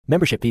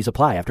Membership fees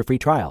apply after free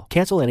trial.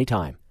 Cancel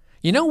anytime.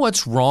 You know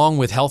what's wrong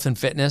with health and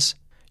fitness?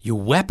 You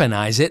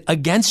weaponize it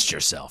against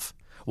yourself.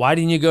 Why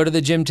didn't you go to the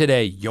gym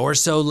today? You're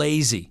so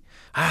lazy.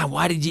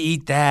 Why did you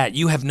eat that?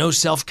 You have no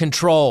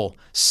self-control.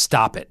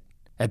 Stop it.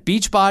 At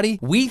Beachbody,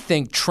 we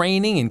think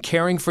training and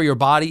caring for your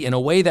body in a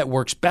way that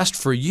works best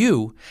for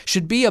you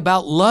should be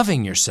about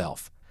loving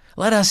yourself.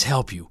 Let us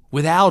help you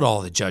without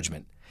all the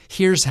judgment.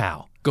 Here's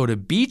how. Go to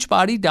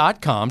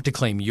beachbody.com to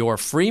claim your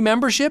free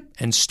membership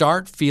and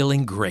start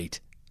feeling great.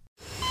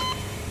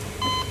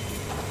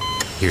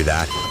 Hear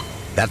that?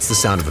 That's the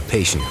sound of a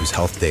patient whose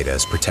health data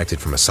is protected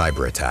from a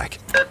cyber attack.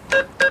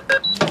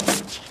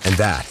 And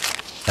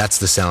that's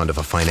the sound of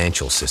a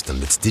financial system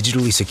that's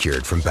digitally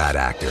secured from bad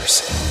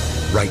actors.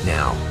 Right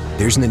now,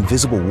 there's an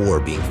invisible war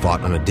being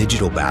fought on a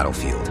digital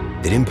battlefield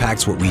that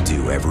impacts what we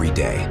do every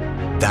day.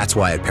 That's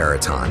why at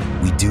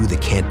Peraton, we do the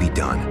can't be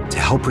done to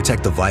help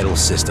protect the vital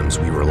systems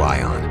we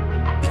rely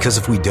on. Because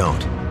if we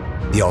don't,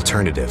 the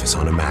alternative is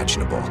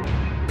unimaginable.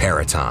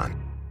 Peraton.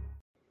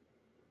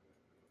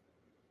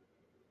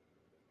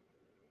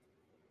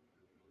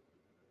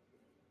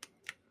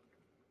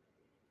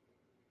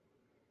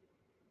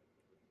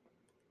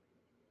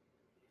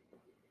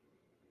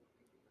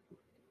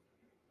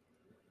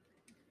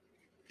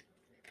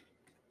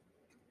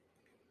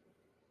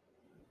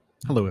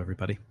 Hello,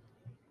 everybody.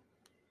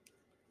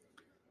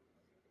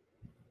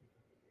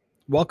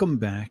 Welcome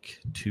back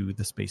to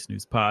the Space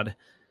News Pod.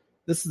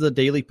 This is a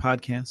daily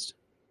podcast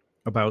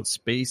about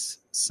space,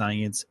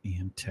 science,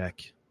 and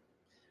tech.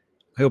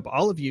 I hope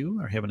all of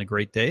you are having a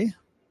great day.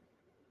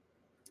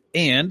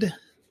 And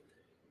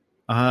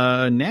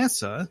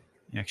NASA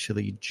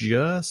actually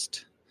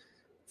just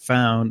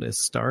found a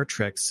Star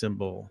Trek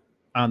symbol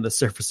on the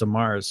surface of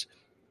Mars.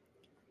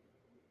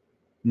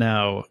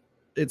 Now,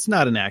 it's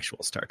not an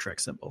actual Star Trek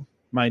symbol,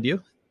 mind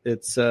you.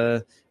 It's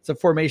a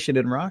formation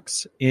in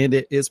rocks, and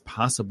it is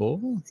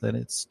possible that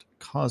it's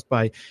caused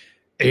by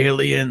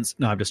aliens.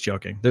 No, I'm just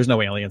joking. There's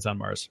no aliens on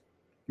Mars.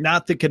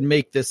 Not that could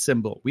make this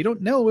symbol. We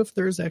don't know if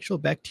there's actual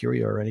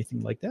bacteria or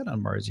anything like that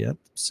on Mars yet.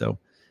 So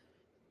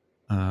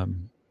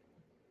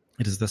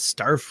it is the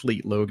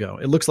Starfleet logo.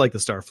 It looks like the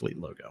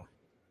Starfleet logo.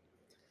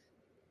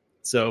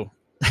 So,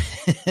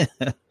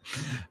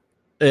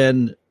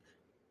 and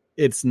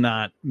it's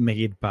not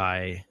made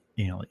by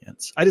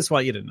aliens. I just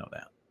want you to know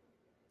that.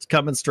 It's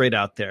coming straight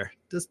out there.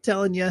 Just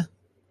telling you,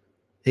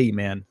 hey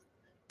man,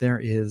 there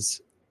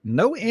is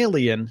no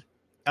alien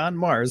on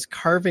Mars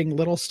carving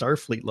little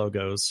Starfleet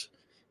logos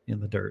in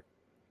the dirt.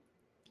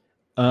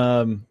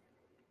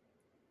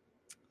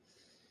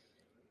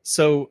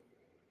 So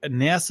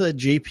NASA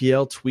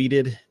JPL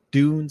tweeted,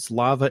 dunes,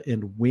 lava,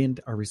 and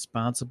wind are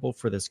responsible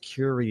for this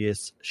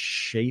curious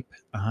shape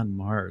on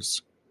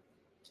Mars.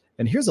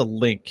 And here's a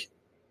link.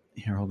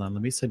 Here, hold on.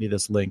 Let me send you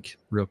this link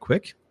real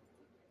quick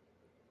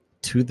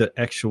to the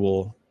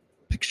actual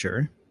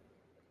picture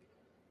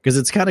because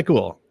it's kind of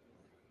cool.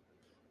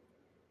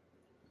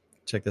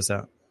 Check this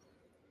out.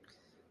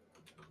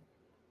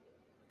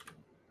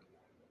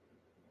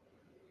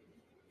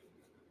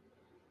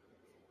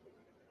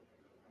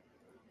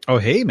 Oh,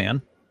 hey,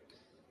 man.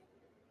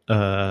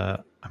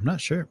 I'm not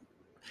sure.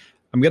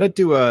 I'm going to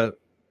do a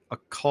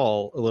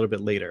call a little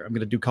bit later. I'm going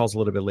to do calls a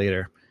little bit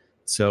later.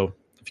 So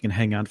if you can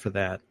hang on for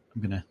that,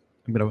 I'm going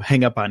to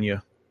hang up on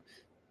you.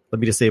 Let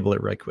me disable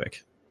it right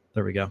quick.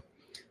 There we go.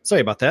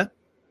 Sorry about that.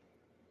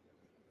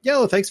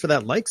 Yo, thanks for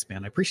that likes,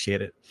 man. I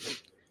appreciate it.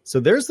 So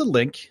there's the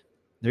link.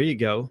 There you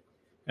go.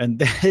 And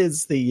that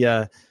is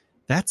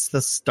that's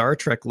the Star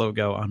Trek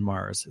logo on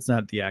Mars. It's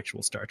not the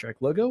actual Star Trek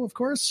logo, of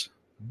course,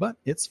 but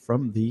it's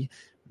from the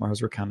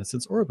Mars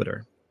Reconnaissance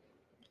Orbiter.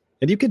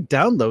 And you can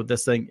download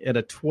this thing at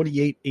a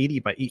 2880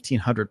 by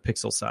 1800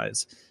 pixel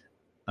size.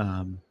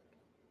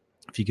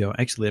 If you go,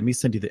 actually, let me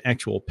send you the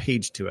actual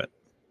page to it.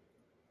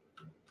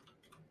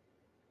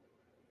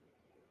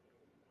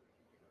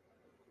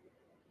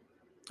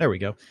 There we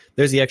go.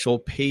 There's the actual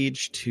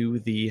page to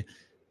the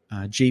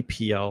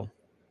JPL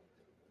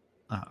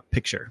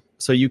picture.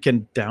 So you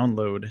can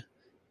download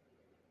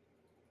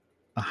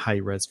a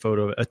high-res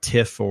photo, a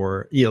TIFF,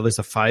 or, there's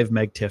a 5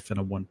 meg TIFF and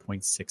a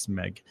 1.6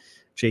 meg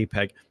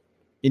JPEG.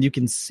 And you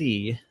can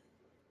see,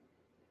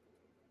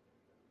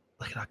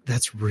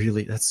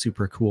 that's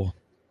super cool.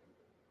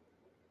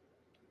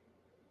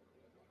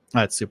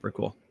 That's super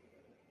cool.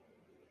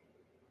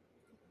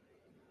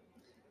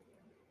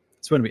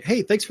 So anyway,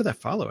 hey, thanks for that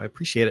follow. I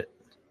appreciate it.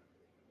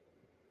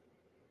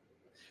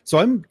 So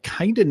I'm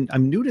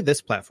new to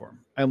this platform.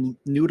 I'm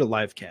new to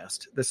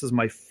Livecast. This is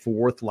my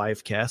 4th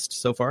Livecast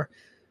so far.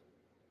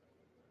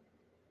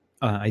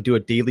 I do a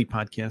daily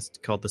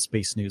podcast called the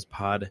Space News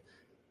Pod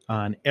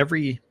on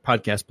every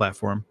podcast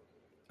platform.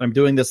 I'm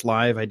doing this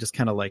live. I just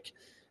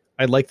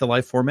I like the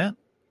live format.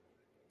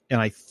 And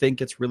I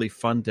think it's really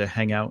fun to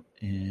hang out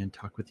and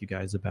talk with you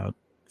guys about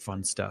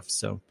fun stuff.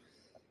 So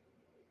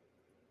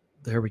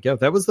there we go.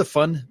 That was the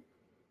fun,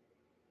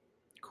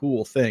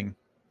 cool thing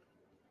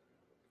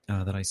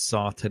that I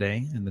saw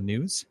today in the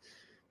news.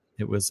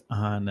 It was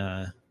on,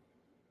 I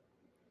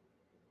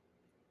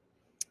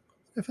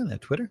found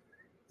that Twitter.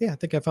 Yeah, I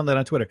think I found that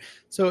on Twitter.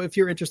 So if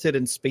you're interested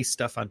in space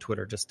stuff on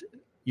Twitter, just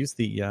use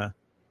the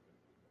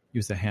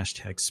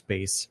hashtag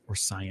space or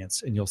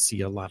science, and you'll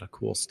see a lot of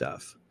cool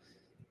stuff.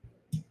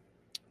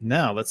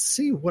 Now let's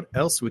see what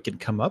else we can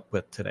come up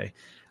with today.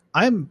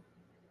 I'm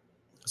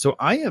just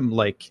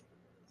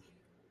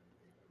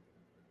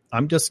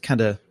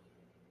kind of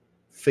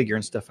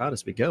figuring stuff out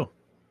as we go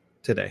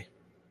today.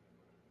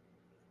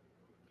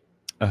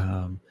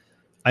 So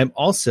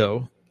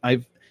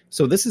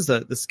this is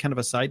kind of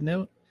a side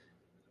note.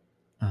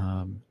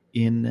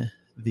 In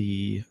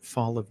the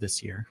fall of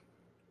this year,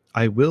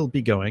 I will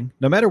be going,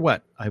 no matter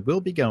what, I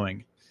will be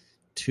going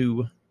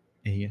to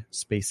a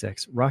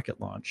SpaceX rocket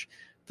launch.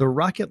 The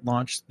rocket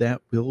launch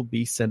that will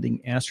be sending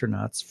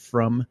astronauts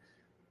from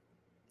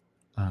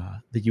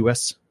the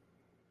U.S.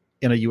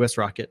 in a U.S.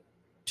 rocket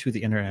to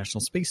the International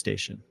Space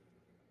Station.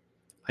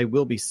 I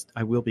will be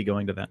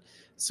going to that.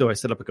 So I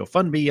set up a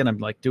GoFundMe, and I'm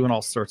like doing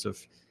all sorts of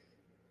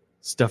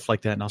stuff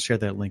like that, and I'll share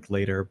that link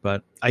later.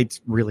 But I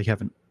really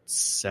haven't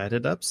set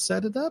it up.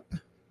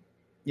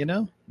 You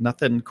know,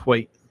 nothing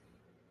quite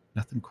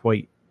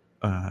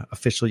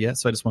official yet.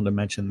 So I just wanted to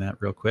mention that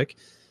real quick.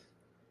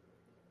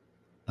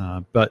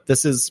 But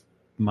this is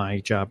my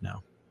job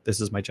now.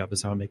 This is my job. This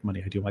is how I make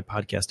money. I do my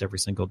podcast every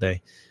single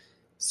day.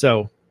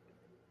 So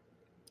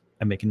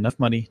I make enough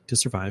money to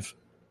survive,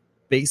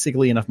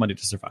 basically enough money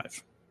to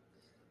survive.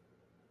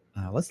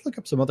 Let's look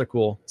up some other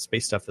cool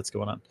space stuff that's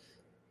going on.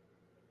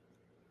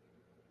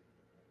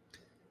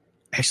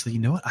 Actually, you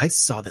know what? I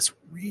saw this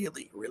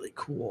really, really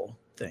cool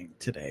thing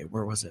today.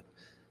 Where was it?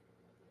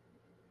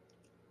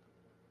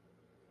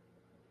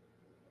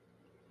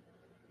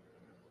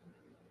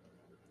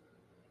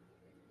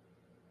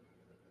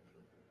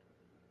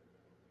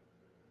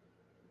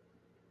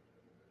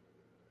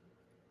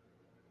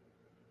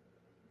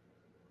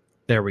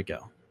 There we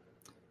go.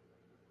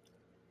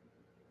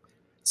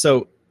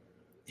 So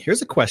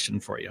here's a question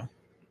for you.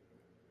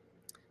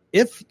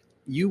 If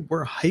you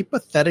were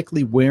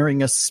hypothetically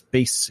wearing a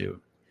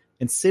spacesuit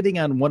and sitting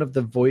on one of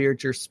the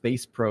Voyager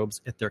space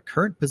probes at their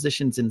current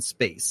positions in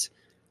space,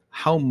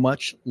 how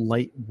much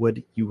light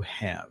would you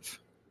have?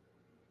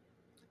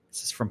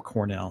 This is from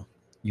Cornell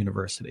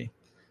University.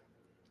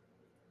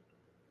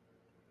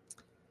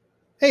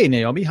 Hey,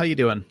 Naomi, how you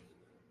doing?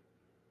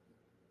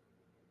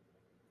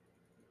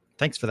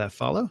 Thanks for that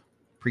follow.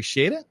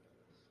 Appreciate it.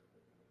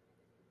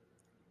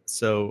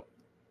 So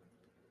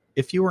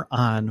if you were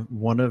on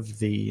one of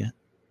the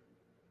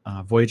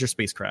Voyager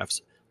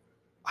spacecrafts,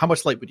 how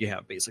much light would you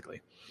have,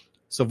 basically?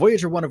 So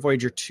Voyager 1 and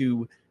Voyager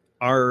 2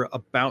 are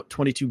about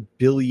 22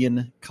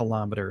 billion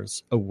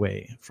kilometers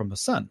away from the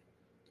sun,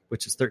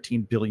 which is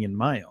 13 billion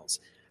miles.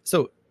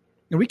 So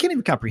we can't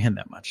even comprehend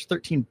that much.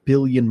 13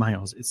 billion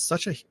miles is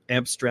such an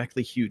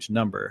abstractly huge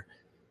number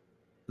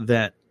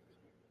that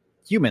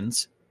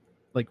humans,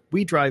 like,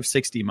 we drive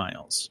 60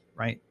 miles,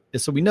 right?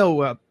 So we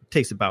know it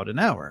takes about an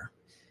hour.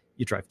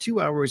 You drive 2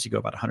 hours, you go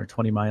about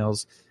 120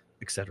 miles,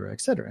 et cetera,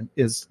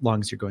 as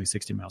long as you're going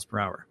 60 miles per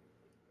hour.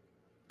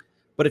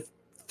 But if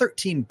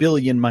 13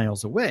 billion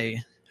miles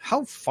away,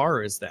 how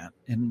far is that?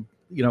 And,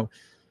 you know,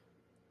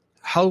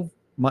 how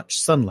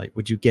much sunlight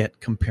would you get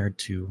compared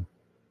to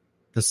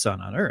the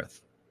sun on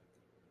Earth?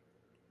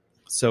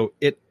 So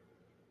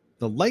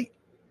the light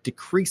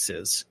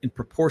decreases in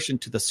proportion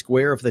to the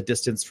square of the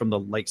distance from the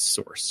light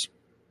source.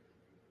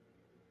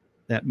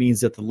 That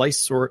means that the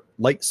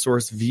light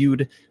source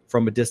viewed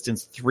from a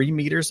distance 3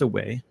 meters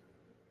away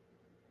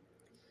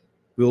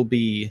will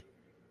be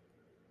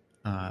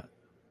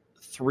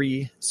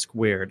 3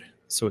 squared,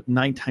 so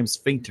 9 times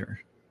fainter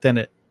than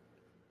it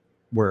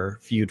were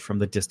viewed from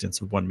the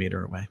distance of 1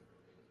 meter away.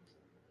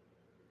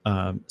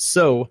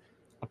 So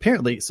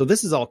apparently, so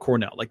this is all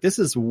Cornell. Like, this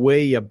is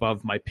way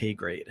above my pay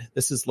grade.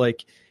 This is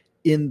like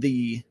in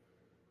the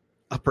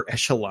upper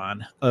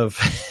echelon of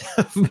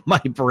my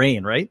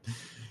brain, right?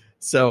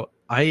 So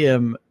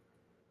I'm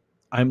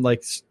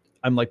like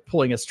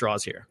pulling at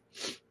straws here.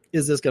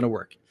 Is this going to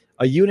work?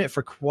 A unit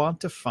for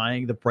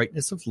quantifying the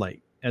brightness of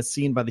light, as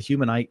seen by the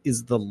human eye,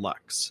 is the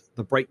lux.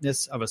 The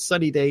brightness of a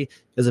sunny day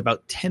is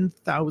about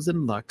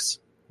 10,000 lux,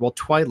 while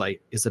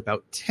twilight is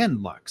about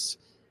 10 lux.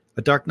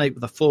 A dark night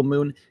with a full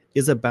moon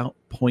is about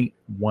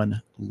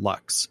 0.1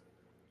 lux,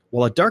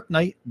 while a dark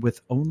night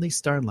with only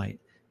starlight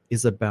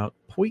is about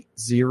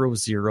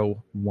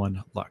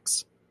 0.001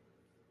 lux.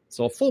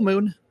 So a full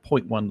moon,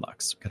 0.1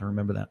 lux. Got to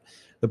remember that.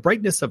 The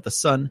brightness of the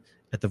sun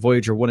at the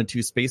Voyager 1 and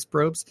 2 space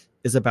probes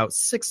is about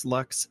 6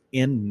 lux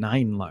and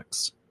 9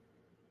 lux.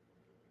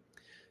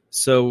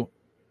 So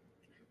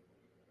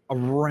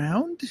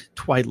around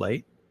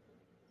twilight,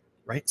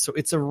 right? So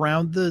it's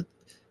around the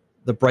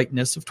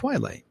brightness of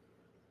twilight.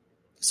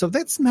 So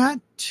that's not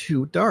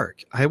too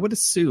dark. I would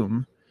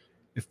assume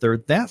if they're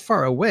that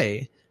far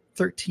away,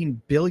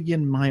 13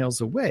 billion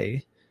miles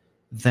away,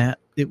 that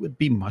it would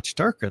be much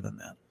darker than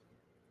that.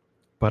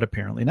 But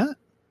apparently not.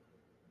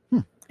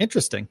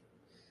 Interesting.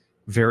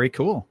 Very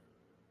cool.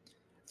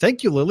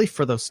 Thank you, Lily,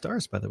 for those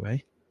stars, by the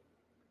way.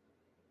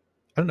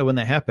 I don't know when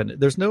that happened.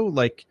 There's no,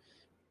 like,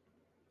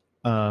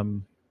 I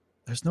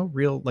there's no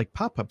real like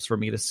pop-ups for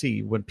me to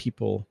see when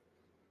people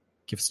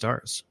give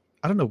stars.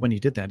 I don't know when you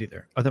did that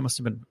either. Oh, that must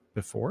have been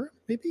before,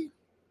 maybe?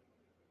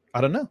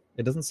 I don't know.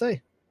 It doesn't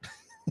say.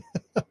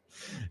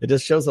 It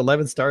just shows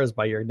 11 stars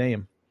by your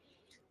name.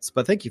 So,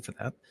 but thank you for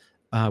that.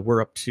 We're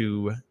up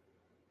to,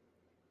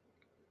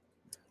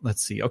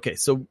 let's see. Okay,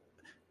 so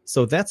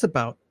that's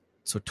about,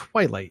 so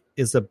twilight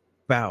is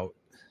about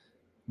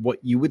what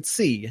you would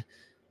see.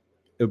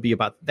 It would be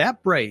about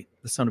that bright.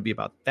 The sun would be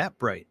about that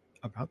bright,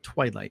 about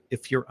twilight,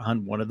 if you're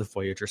on one of the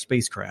Voyager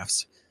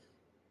spacecrafts.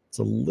 It's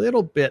a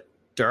little bit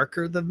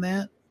darker than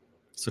that.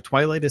 So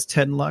twilight is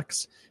 10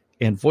 lux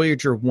and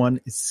Voyager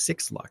 1 is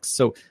 6 lux.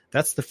 So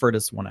that's the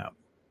furthest one out.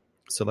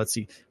 So let's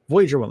see.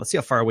 Voyager 1, let's see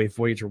how far away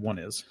Voyager 1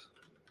 is.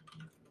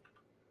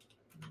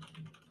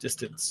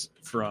 Distance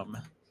from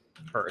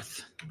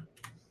Earth.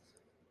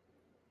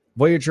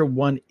 Voyager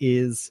 1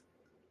 is,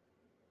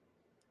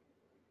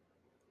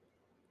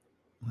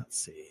 let's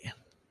see. I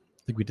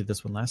think we did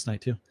this one last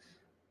night too.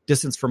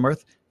 Distance from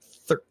Earth,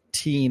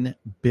 13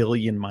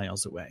 billion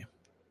miles away.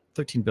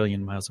 13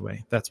 billion miles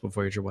away. That's what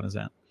Voyager 1 is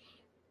at.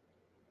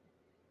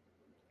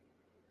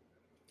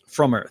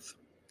 From Earth.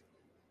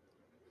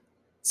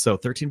 So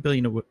 13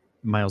 billion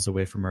miles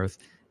away from Earth.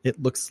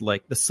 It looks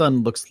like, the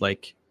sun looks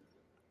like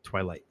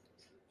twilight.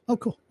 Oh,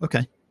 cool.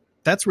 Okay.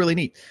 That's really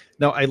neat.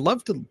 Now, I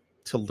love to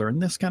learn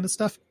this kind of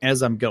stuff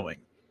as I'm going.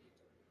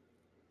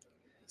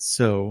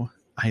 So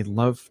I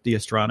love the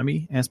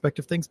astronomy aspect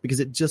of things because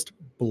it just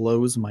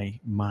blows my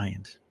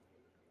mind.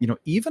 You know,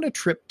 even a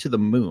trip to the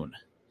moon,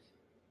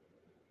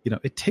 you know,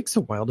 it takes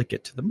a while to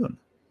get to the moon.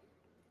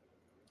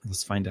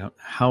 Let's find out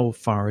how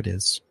far it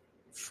is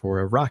for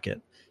a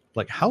rocket.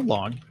 Like, how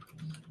long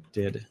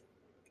did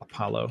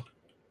Apollo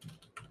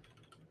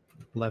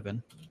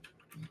 11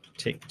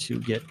 take to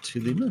get to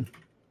the moon?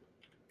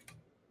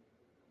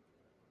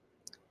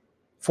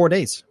 4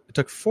 days. It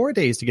took 4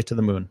 days to get to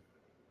the moon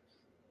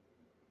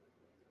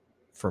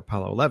for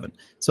Apollo 11.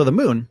 So the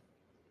moon,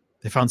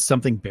 they found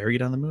something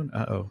buried on the moon.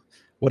 Uh-oh.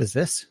 What is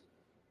this?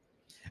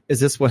 Is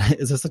this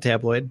a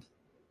tabloid?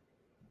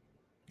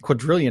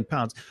 Quadrillion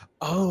pounds.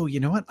 Oh, you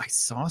know what? I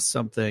saw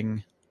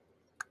something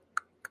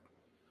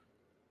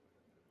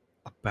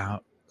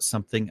about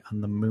something on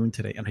the moon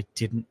today, and I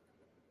didn't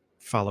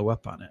follow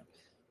up on it.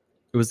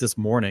 It was this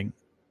morning.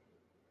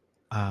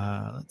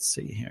 Let's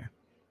see here.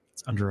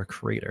 It's under a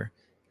crater.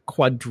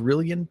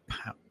 Quadrillion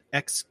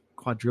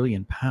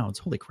pounds.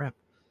 Holy crap.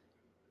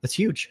 That's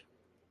huge.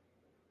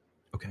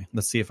 Okay,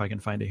 let's see if I can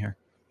find it here.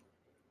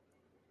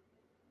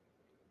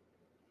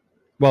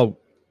 Well,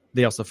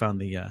 they also found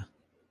the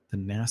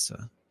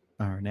NASA,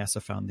 or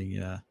NASA found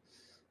the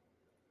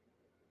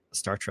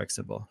Star Trek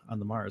symbol on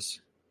the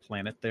Mars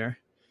planet there.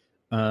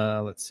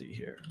 Let's see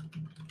here.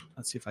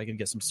 Let's see if I can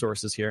get some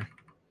sources here.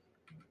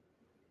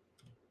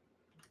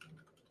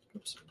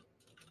 Oops.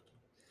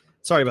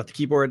 Sorry about the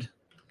keyboard.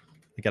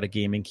 I got a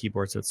gaming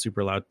keyboard, so it's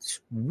super loud. It's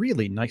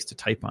really nice to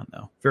type on,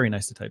 though. Very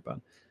nice to type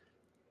on.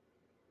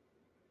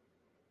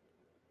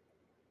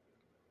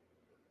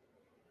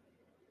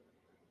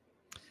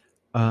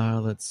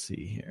 Let's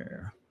see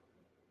here.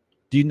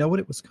 Do you know what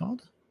it was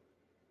called?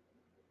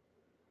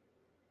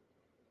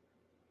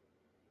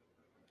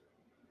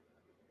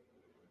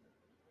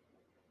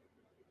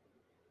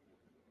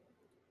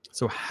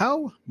 So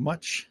how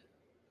much?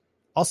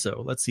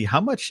 Also, let's see. How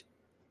much?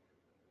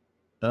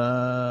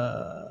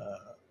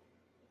 Let's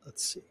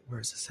see.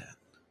 Where is this at?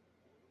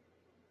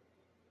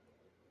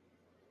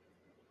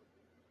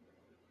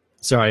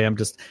 Sorry, I'm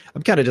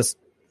kind of just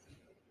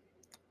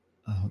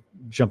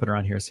jumping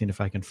around here, seeing if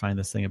I can find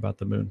this thing about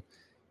the moon.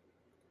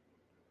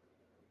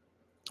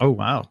 Oh,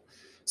 wow.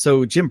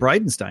 So Jim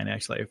Bridenstine,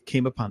 actually, I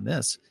came upon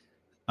this,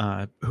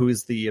 who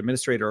is the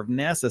administrator of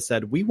NASA,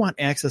 said, we want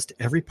access to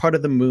every part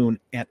of the moon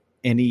at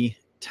any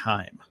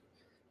time.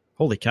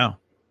 Holy cow.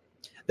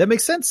 That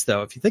makes sense,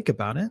 though, if you think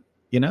about it.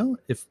 You know,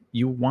 if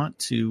you want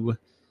to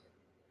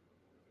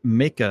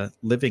make a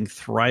living,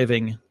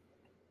 thriving...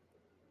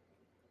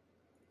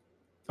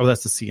 Oh,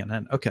 that's the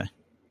CNN. Okay.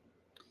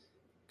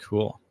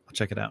 Cool. I'll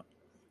check it out.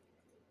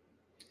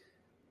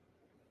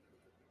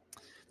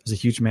 There's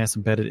a huge mass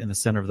embedded in the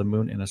center of the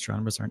moon, and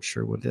astronomers aren't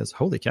sure what it is.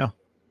 Holy cow.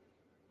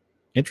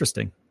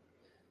 Interesting.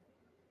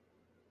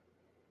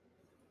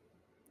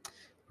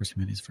 Where's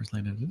humanity's first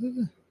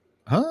landed?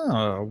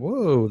 Oh,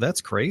 whoa, that's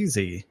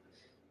crazy.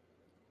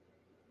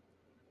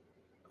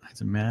 It's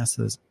a mass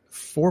that's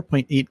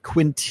 4.8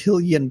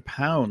 quintillion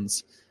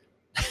pounds.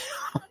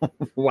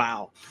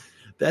 Wow.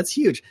 That's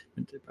huge.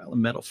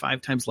 Metal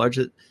 5 times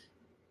larger.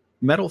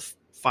 Metal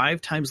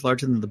 5 times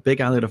larger than the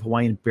big island of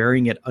Hawaii and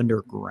burying it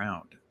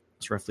underground.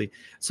 It's roughly.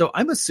 So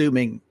I'm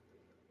assuming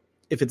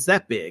if it's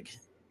that big,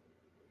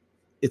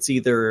 it's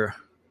either,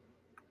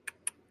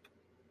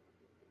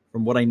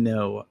 from what I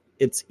know,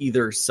 it's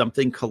either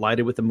something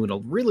collided with the moon a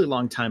really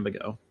long time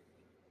ago.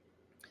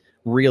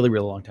 Really,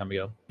 really long time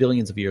ago.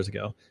 Billions of years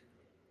ago.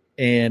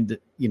 And,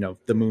 you know,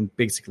 the moon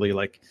basically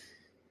like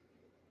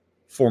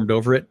formed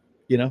over it,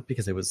 you know,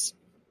 because it was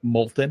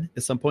molten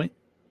at some point.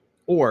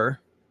 Or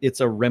it's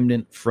a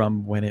remnant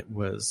from when it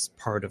was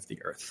part of the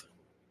Earth.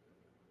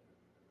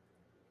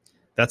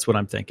 That's what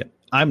I'm thinking.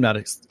 I'm not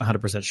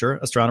 100% sure.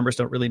 Astronomers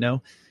don't really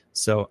know.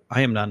 So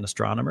I am not an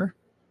astronomer.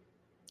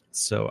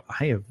 So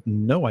I have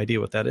no idea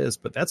what that is,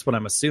 but that's what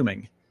I'm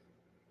assuming.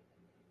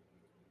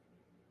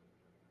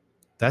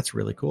 That's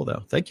really cool,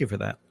 though. Thank you for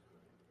that.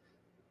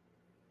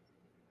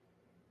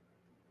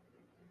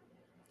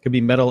 Could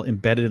be metal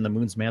embedded in the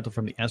moon's mantle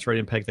from the asteroid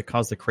impact that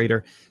caused the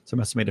crater some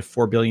estimated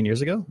 4 billion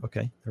years ago.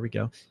 Okay, there we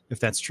go. If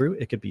that's true,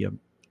 it could be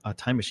a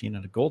time machine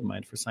and a gold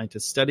mine for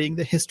scientists studying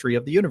the history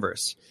of the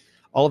universe.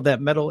 All of that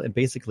metal and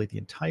basically the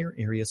entire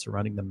area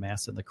surrounding the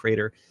mass in the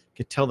crater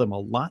could tell them a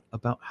lot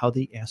about how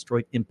the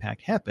asteroid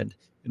impact happened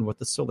and what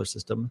the solar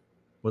system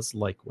was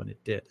like when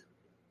it did.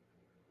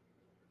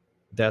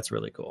 That's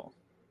really cool.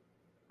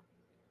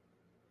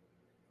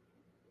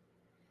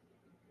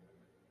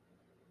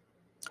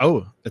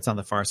 Oh, it's on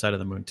the far side of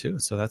the moon too,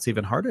 so that's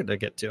even harder to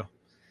get to.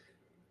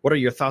 What are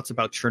your thoughts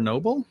about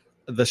Chernobyl,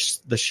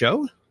 the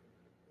show?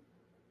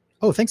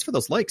 Oh, thanks for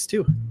those likes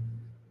too.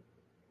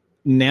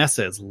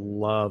 NASA is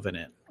loving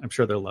it. I'm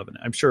sure they're loving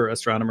it. I'm sure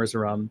astronomers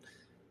around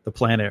the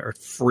planet are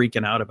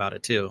freaking out about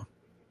it too.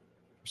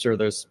 I'm sure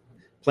there's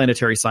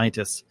planetary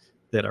scientists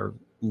that are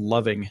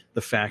loving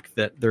the fact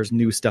that there's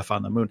new stuff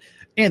on the moon.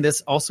 And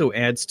this also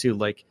adds to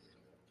like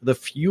the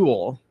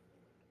fuel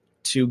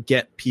to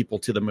get people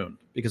to the moon,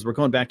 because we're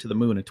going back to the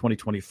moon in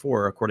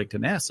 2024, according to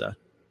NASA.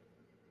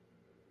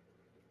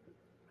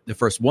 The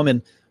first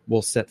woman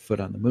will set foot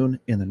on the moon,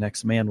 and the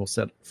next man will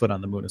set foot on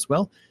the moon as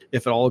well.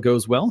 If it all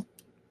goes well,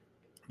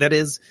 that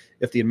is,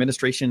 if the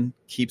administration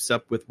keeps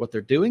up with what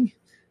they're doing,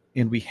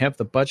 and we have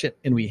the budget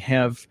and we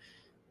have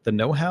the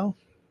know-how,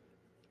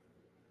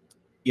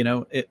 you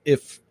know,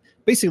 if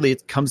basically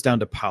it comes down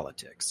to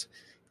politics.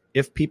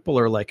 If people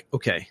are like,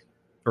 okay,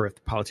 or if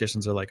the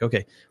politicians are like,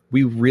 okay,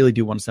 we really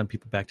do want to send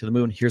people back to the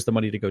moon. Here's the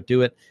money to go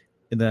do it.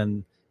 And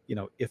then, you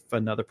know, if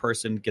another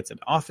person gets in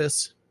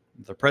office,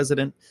 the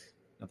president,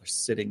 another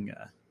sitting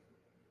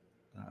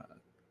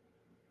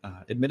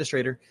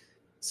administrator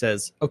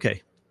says,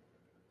 okay,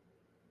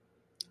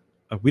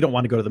 we don't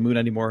want to go to the moon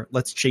anymore.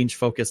 Let's change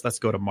focus. Let's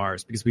go to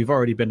Mars because we've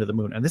already been to the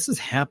moon. And this has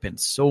happened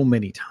so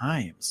many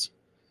times.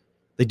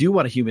 They do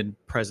want a human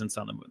presence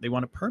on the moon. They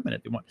want it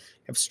permanent. They want to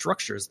have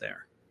structures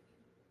there.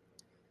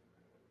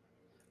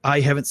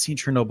 I haven't seen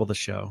Chernobyl, the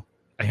show.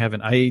 I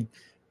haven't. I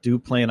do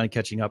plan on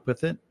catching up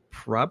with it.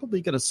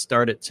 Probably going to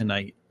start it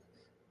tonight.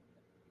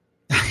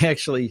 I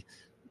actually,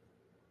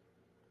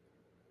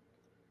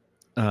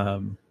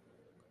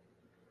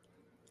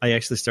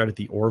 started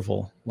the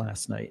Orville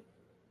last night,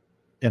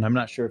 and I'm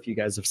not sure if you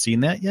guys have seen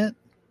that yet.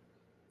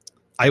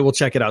 I will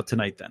check it out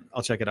tonight. Then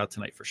I'll check it out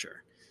tonight for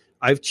sure.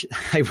 I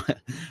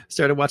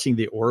started watching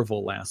the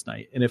Orville last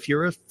night, and if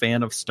you're a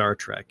fan of Star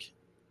Trek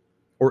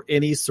or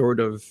any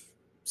sort of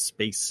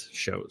space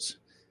shows,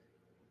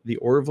 the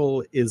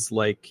Orville is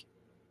like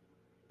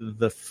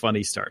the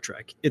funny Star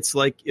Trek. It's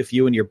like if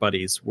you and your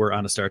buddies were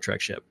on a Star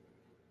Trek ship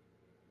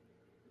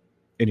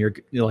and you're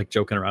like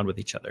joking around with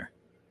each other.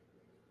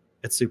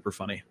 It's super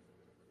funny.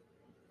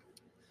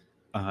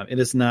 It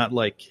is not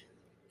like,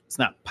 it's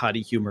not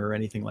potty humor or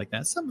anything like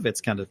that. Some of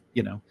it's kind of,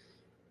 you know,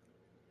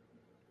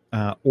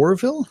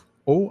 Orville,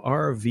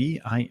 Orville,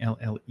 I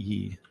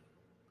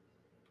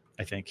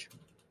think.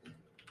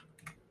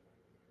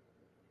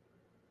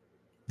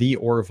 The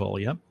Orville,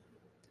 yep.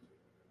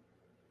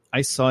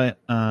 I saw it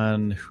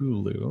on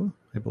Hulu,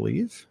 I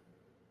believe.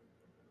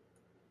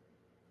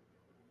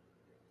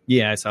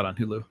 Yeah, I saw it on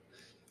Hulu.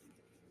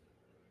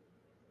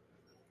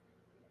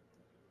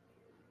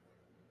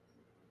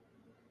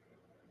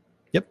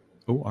 Yep,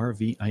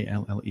 Orville.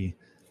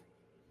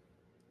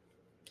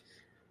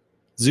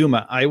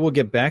 Zuma, I will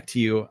get back to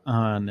you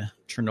on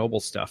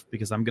Chernobyl stuff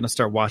because I'm going to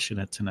start watching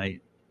it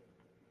tonight.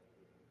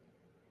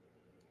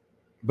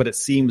 But it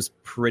seems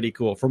pretty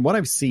cool. From what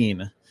I've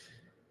seen,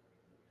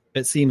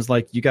 it seems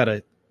like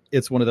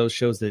it's one of those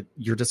shows that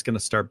you're just going to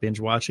start binge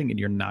watching and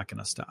you're not going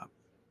to stop.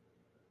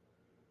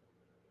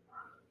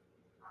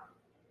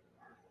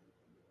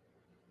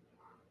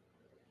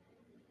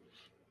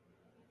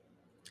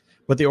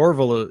 But the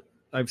Orville,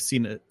 I've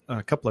seen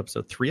a couple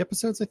episodes, 3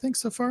 episodes, I think,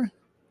 so far.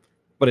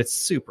 But it's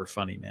super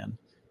funny, man.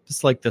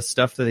 Just like the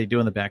stuff that they do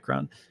in the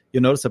background.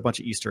 You'll notice a bunch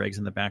of Easter eggs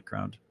in the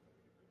background.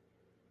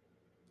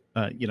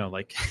 You know,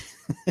 like,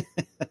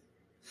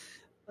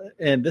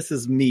 and this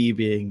is me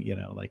being, you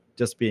know, like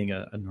just being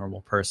a normal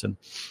person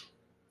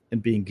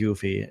and being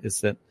goofy,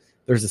 is that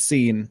there's a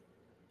scene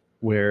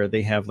where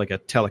they have like a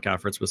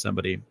teleconference with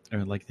somebody,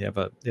 or like they have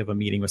a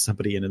meeting with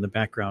somebody, and in the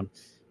background,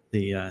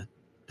 the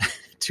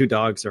 2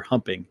 dogs are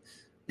humping,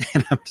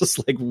 and I'm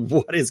just like,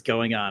 what is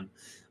going on?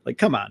 Like,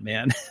 come on,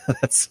 man.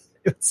 It's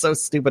so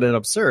stupid and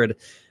absurd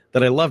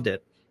that I loved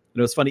it. And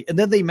it was funny. And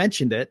then they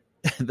mentioned it.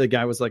 The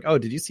guy was like, oh,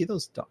 did you see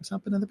those dogs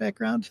humping in the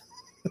background?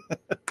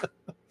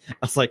 I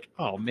was like,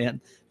 oh,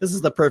 man, this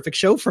is the perfect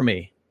show for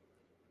me.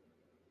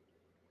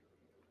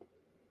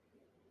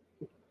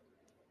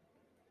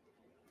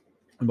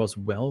 The most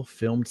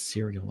well-filmed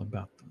serial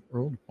about the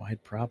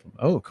worldwide problem.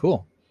 Oh,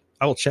 cool.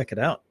 I will check it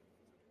out.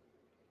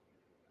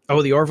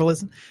 Oh, the Orville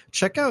isn't?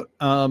 Check out,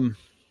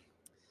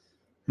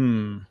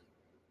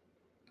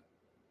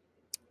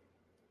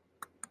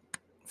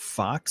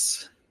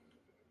 Fox,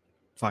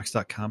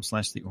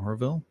 fox.com/the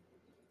Orville.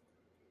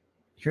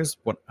 Here's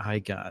what I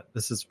got.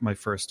 This is my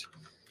first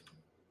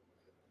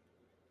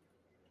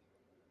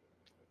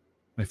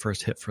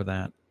hit for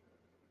that.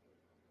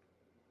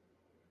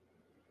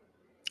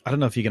 I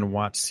don't know if you can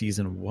watch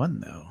season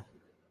 1 though.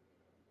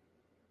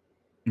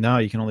 No,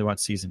 you can only watch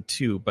season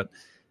 2, but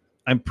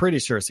I'm pretty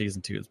sure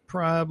season 2 is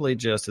probably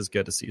just as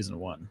good as season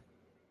 1.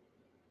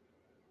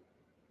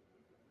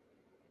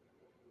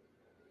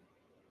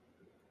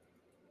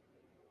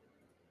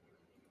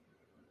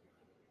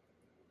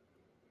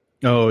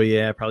 Oh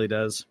yeah, it probably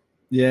does.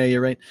 Yeah,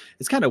 you're right.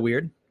 It's kind of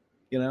weird.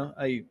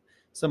 Some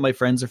of my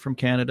friends are from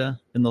Canada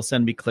and they'll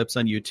send me clips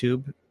on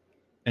YouTube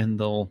and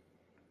they'll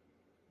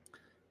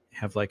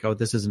have like, oh,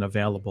 this isn't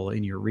available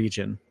in your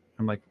region.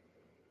 I'm like,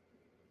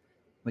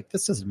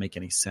 this doesn't make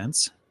any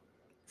sense.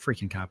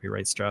 Freaking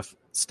copyright stuff.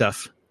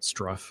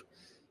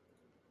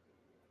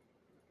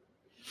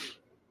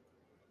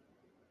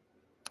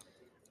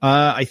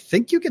 I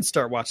think you can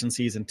start watching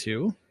season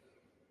 2.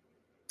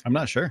 I'm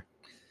not sure.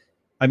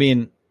 I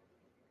mean,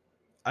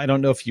 I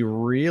don't know if you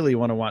really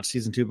want to watch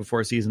season 2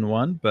 before season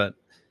 1, but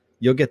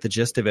you'll get the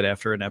gist of it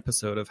after an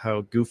episode of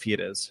how goofy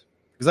it is.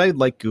 Because I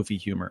like goofy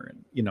humor.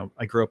 And,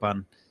 I grew up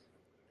on...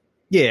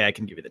 Yeah, I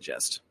can give you the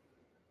gist.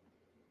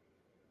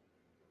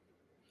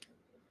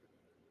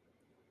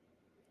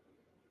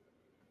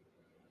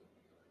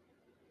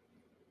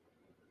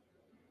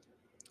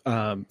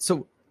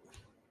 So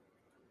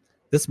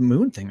this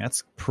moon thing,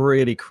 that's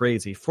pretty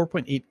crazy.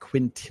 4.8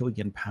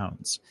 quintillion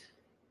pounds.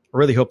 I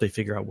really hope they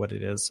figure out what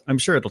it is. I'm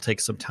sure it'll take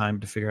some time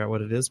to figure out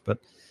what it is, but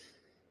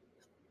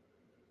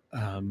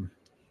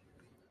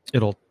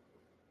it'll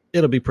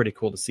be pretty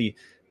cool to see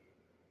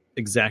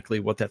exactly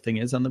what that thing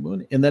is on the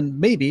moon. And then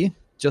maybe,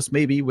 just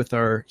maybe, with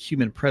our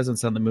human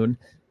presence on the moon,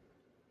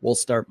 we'll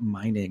start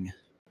mining.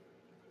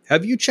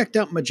 Have you checked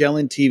out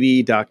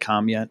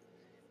MagellanTV.com yet?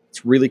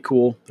 It's really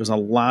cool. There's a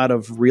lot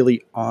of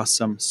really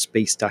awesome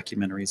space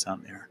documentaries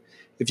on there.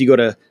 If you go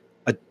to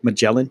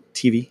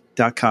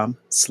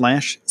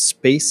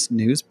MagellanTV.com/Space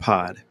News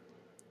Pod,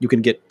 you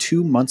can get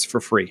 2 months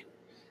for free.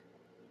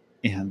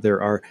 And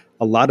there are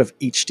a lot of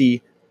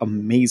HD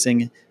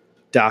amazing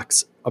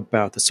docs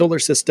about the solar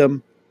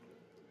system,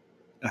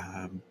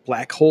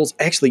 black holes.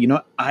 Actually,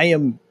 I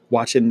am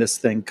watching this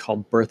thing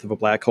called Birth of a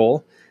Black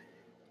Hole.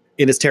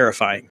 It is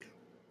terrifying.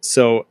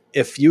 So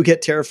if you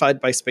get terrified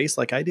by space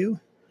like I do,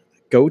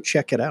 go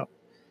check it out.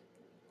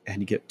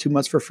 And you get 2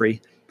 months for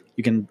free.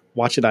 You can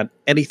watch it on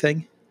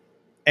anything,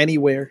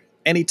 anywhere,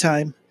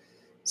 anytime.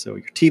 So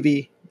your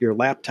TV, your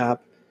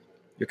laptop,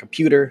 your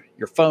computer,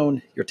 your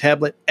phone, your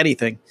tablet,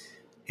 anything.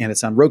 And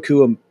it's on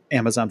Roku,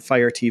 Amazon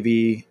Fire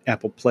TV,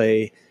 Apple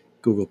Play,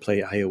 Google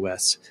Play,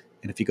 iOS.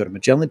 And if you go to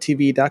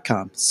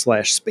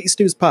MagellanTV.com/Space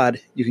News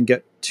Pod, you can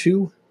get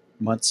 2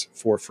 months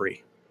for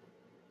free.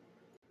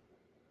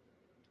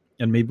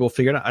 And maybe we'll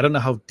figure it out. I don't know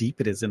how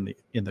deep it is in the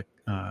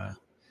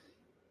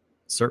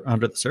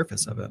under the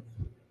surface of it.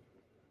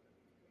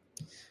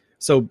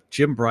 So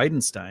Jim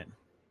Bridenstine,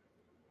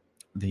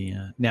 the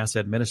NASA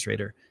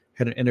administrator,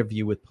 had an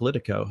interview with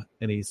Politico,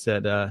 and he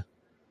said,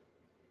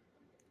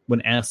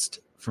 when asked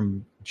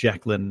from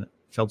Jacqueline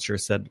Felcher,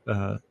 said,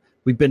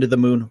 we've been to the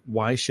moon.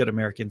 Why should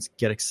Americans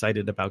get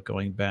excited about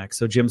going back?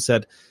 So Jim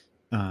said,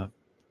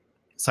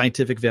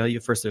 scientific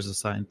value. First, there's a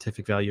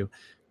scientific value.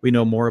 We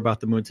know more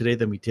about the moon today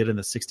than we did in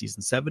the 60s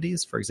and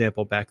 70s. For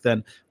example, back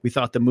then, we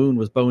thought the moon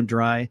was bone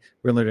dry.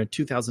 We learned in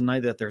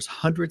 2009 that there's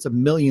hundreds of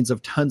millions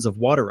of tons of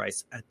water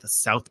ice at the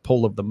south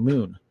pole of the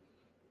moon.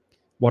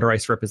 Water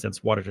ice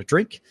represents water to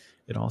drink.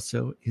 It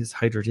also is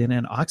hydrogen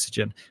and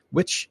oxygen,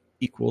 which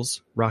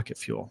equals rocket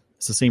fuel.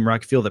 It's the same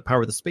rocket fuel that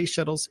power the space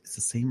shuttles. It's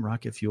the same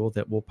rocket fuel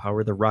that will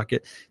power the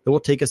rocket that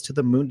will take us to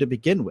the moon to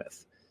begin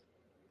with.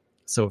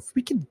 So if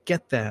we can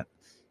get that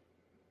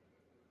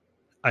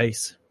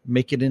ice,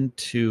 make it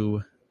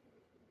into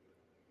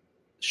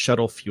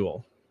shuttle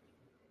fuel,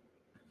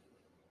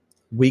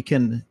 we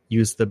can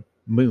use the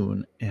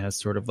moon as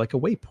sort of like a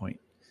waypoint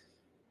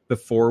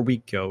before we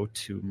go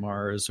to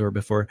Mars or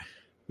before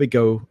we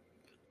go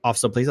off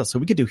someplace else. So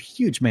we could do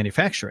huge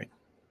manufacturing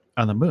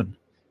on the moon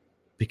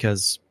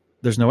because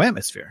there's no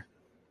atmosphere,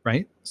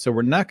 right? So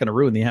we're not going to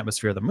ruin the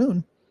atmosphere of the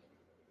moon.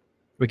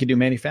 We could do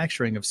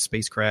manufacturing of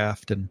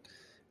spacecraft and,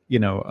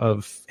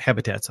 of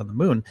habitats on the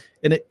moon.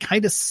 And it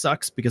kind of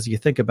sucks because you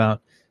think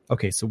about,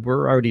 okay, so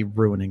we're already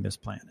ruining this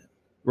planet.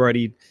 We're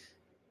already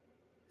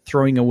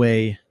throwing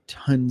away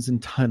tons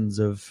and tons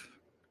of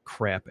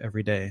crap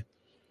every day.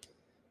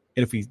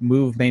 And if we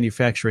move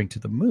manufacturing to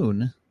the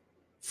moon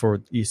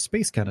for these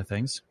space kind of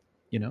things,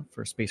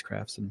 for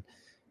spacecrafts and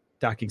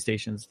docking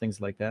stations,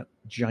 things like that,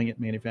 giant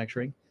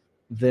manufacturing,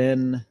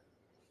 then,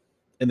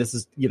 and this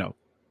is,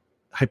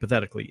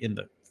 hypothetically in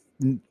the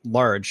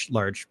large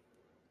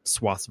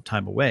swaths of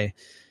time away,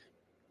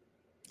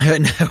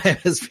 no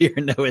atmosphere,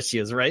 no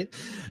issues, right?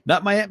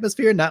 Not my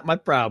atmosphere, not my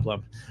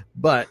problem.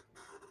 But,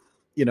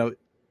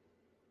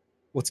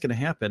 what's going to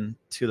happen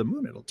to the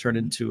moon? It'll turn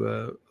into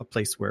a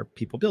place where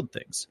people build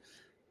things.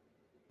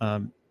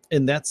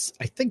 And that's,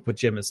 I think what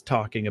Jim is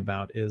talking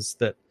about is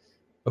that,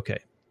 okay,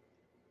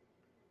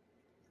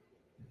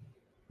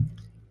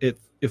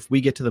 if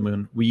we get to the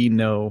moon, we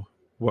know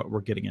what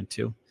we're getting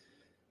into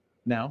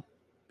now,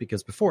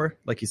 because before,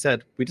 like you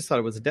said, we just thought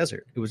it was a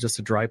desert. It was just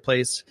a dry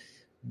place,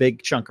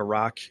 big chunk of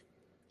rock,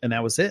 and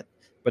that was it.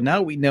 But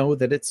now we know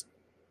that it's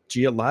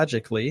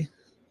geologically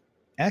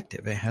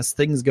active. It has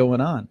things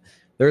going on.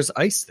 There's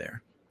ice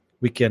there.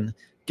 We can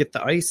get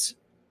the ice,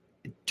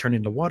 turn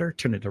into water,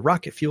 turn into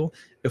rocket fuel.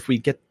 If we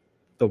get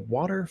the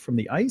water from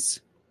the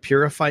ice,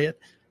 purify it,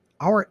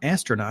 our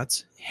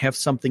astronauts have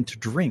something to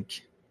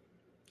drink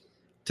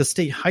to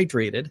stay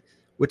hydrated,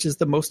 which is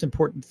the most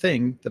important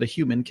thing that a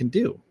human can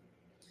do,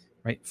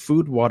 right?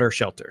 Food, water,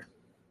 shelter.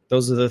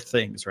 Those are the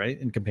things, right?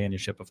 And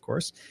companionship, of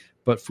course.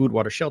 But food,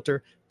 water,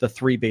 shelter, the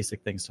three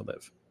basic things to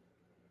live.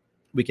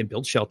 We can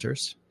build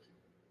shelters.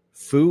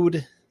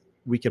 Food,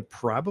 we could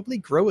probably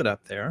grow it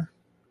up there.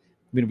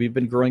 I mean, we've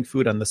been growing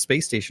food on the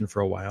space station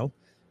for a while,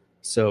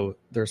 so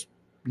there's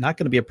not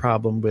going to be a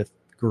problem with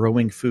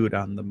growing food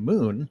on the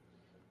moon,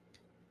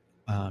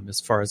 as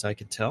far as I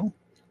can tell.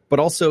 But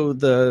also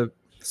the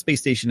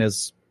space station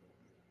is,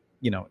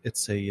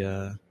 it's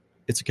a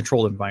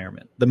controlled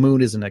environment. The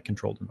moon isn't a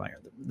controlled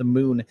environment. The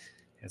moon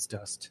has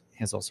dust,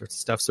 has all sorts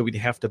of stuff. So we'd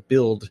have to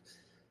build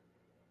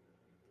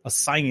a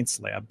science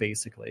lab,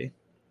 basically,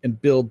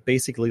 and build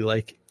basically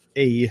like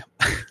a,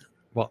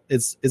 well,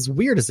 it's as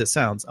weird as it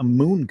sounds, a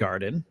moon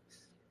garden.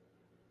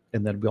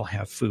 And then we'll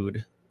have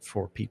food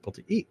for people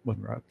to eat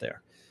when we're up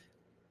there.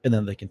 And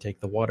then they can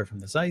take the water from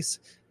this ice.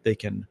 They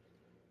can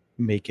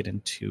make it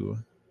into,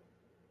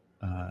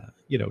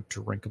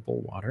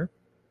 drinkable water,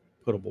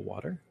 potable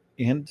water,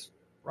 and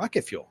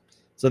rocket fuel.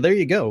 So there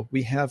you go.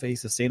 We have a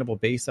sustainable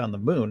base on the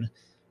moon.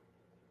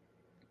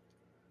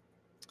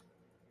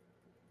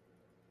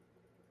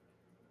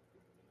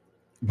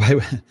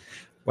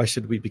 Why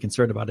should we be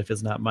concerned about it if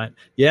it's not mine?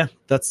 Yeah,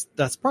 that's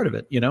part of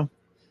it, Does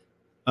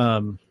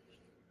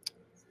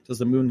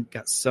the moon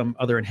got some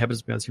other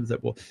inhabitants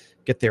that will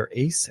get there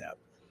ASAP? Other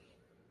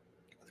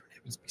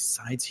inhabitants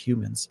besides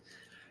humans.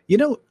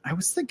 I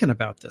was thinking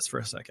about this for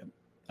a second,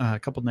 a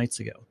couple nights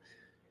ago.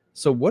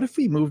 So what if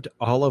we moved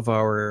all of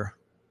our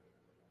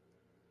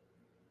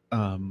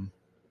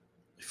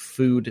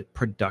food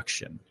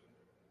production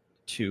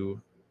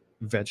to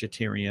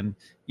vegetarian,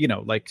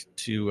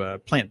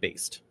 to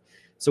plant-based?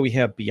 So we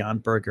have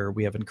Beyond Burger,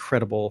 we have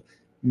Incredible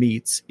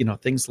Meats,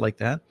 things like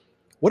that.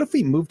 What if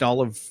we moved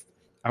all of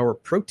our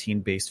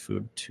protein-based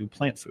food to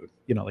plant food,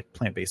 like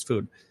plant-based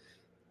food?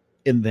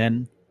 And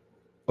then,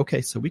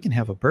 okay, so we can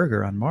have a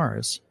burger on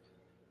Mars,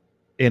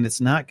 and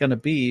it's not going to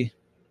be,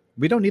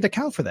 we don't need a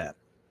cow for that.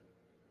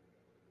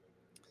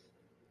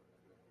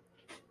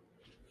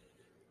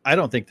 I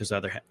don't think there's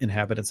other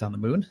inhabitants on the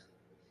moon.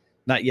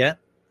 Not yet.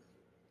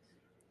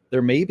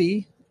 There may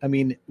be. I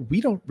mean,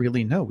 we don't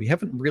really know. We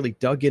haven't really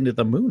dug into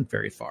the moon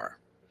very far.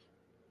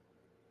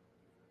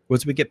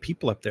 Once we get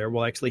people up there,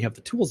 we'll actually have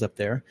the tools up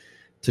there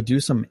to do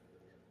some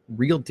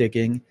real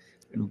digging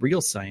and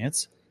real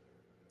science,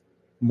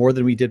 more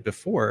than we did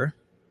before.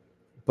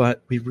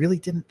 But we really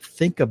didn't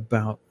think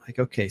about, like,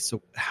 okay,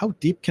 so how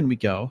deep can we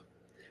go?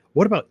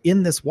 What about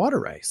in this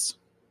water ice?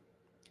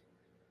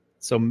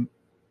 So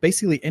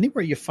basically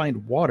anywhere you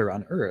find water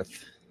on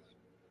Earth,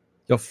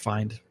 you'll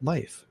find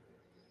life.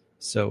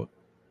 So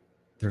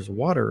there's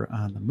water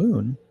on the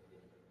moon.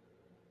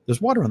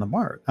 There's water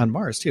on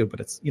Mars too, but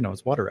it's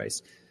water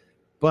ice.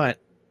 But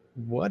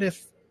what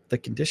if the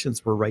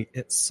conditions were right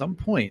at some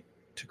point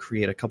to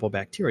create a couple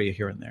bacteria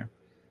here and there?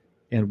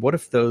 And what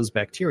if those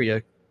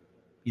bacteria,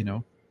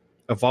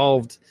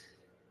 evolved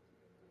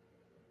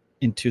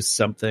into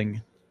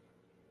something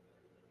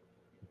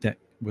that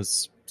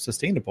was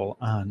sustainable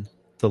on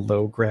the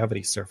low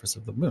gravity surface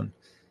of the moon?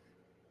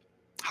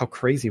 How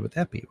crazy would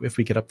that be if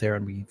we get up there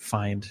and we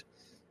find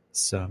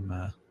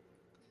some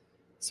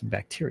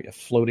bacteria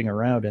floating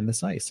around in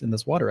this ice, in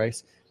this water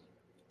ice?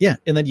 Yeah,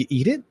 and then you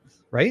eat it,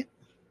 right?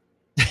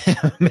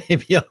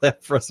 Maybe all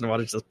that frozen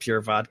water is just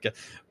pure vodka.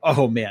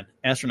 Oh man,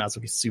 astronauts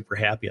will be super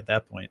happy at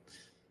that point.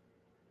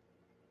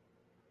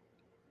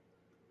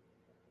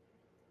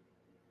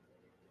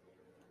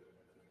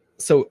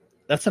 So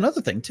that's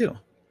another thing too.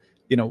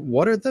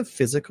 What are the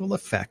physical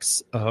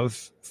effects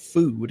of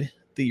food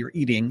that you're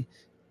eating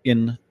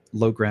in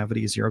low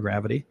gravity, zero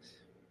gravity?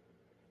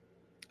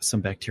 Some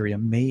bacteria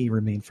may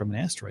remain from an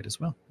asteroid as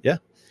well. Yeah.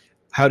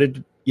 How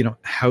did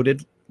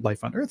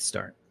life on Earth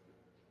start?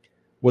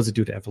 Was it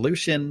due to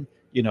evolution?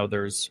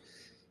 There's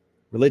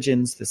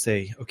religions that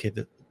say, okay,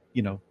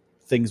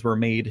 things were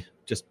made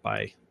just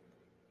by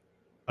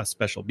a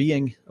special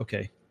being.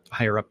 Okay.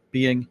 Higher up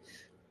being.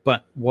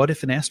 But what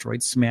if an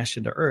asteroid smashed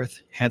into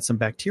Earth, had some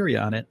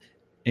bacteria on it,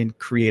 and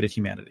created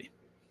humanity?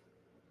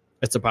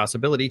 It's a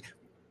possibility.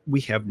 We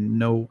have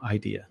no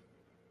idea.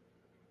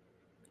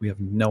 We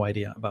have no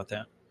idea about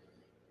that.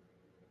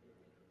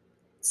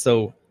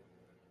 So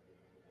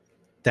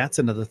that's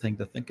another thing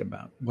to think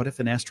about. What if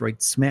an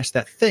asteroid smashed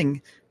that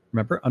thing,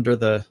 remember, under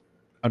the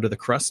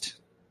crust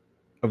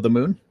of the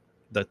moon?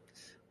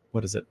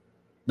 What is it?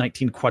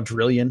 19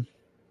 quintillion,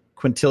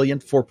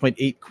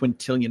 4.8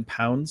 quintillion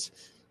pounds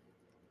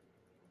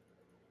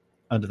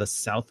under the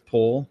South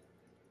Pole,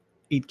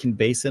 Aitken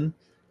Basin.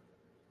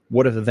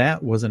 What if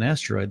that was an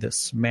asteroid that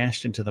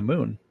smashed into the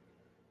moon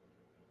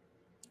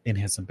and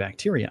has some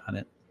bacteria on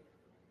it?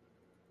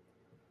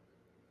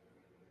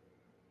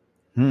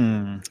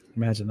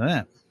 Imagine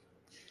that.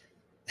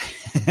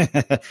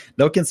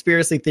 No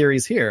conspiracy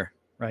theories here,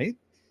 right?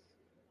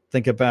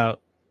 Just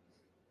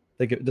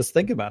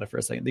think about it for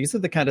a second. These are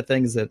the kind of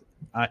things that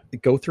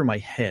go through my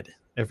head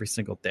every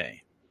single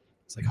day.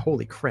 It's like,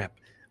 holy crap,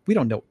 we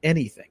don't know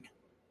anything.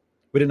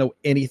 We didn't know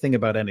anything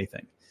about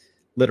anything,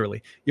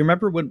 literally. You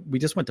remember when we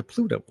just went to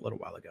Pluto a little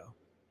while ago?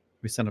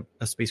 We sent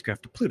a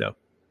spacecraft to Pluto.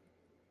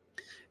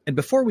 And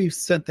before we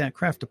sent that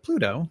craft to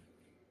Pluto,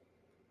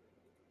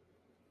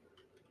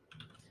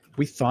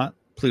 we thought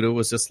Pluto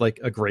was just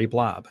like a gray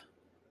blob.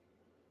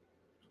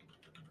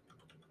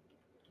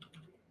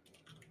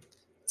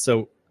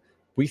 So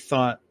we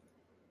thought,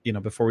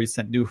 before we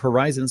sent New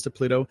Horizons to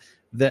Pluto,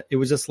 that it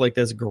was just like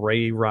this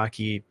gray,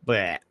 rocky,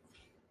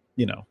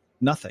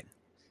 nothing.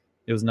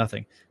 It was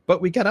nothing.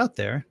 But we got out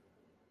there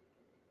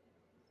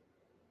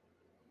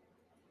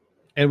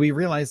and we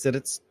realized that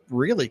it's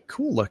really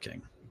cool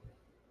looking.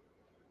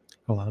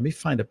 Hold on, let me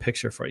find a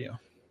picture for you.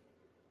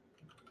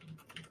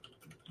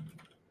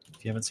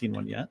 If you haven't seen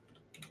one yet.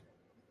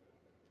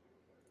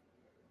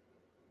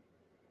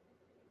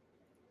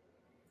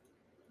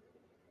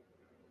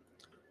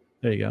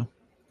 There you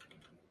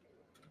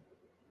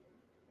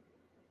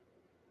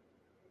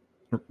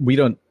go. We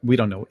don't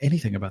know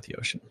anything about the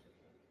ocean.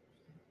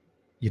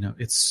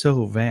 It's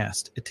so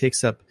vast. It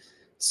takes up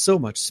so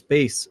much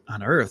space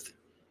on Earth.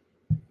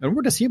 And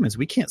we're just humans.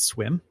 We can't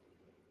swim.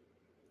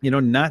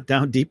 Not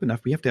down deep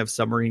enough. We have to have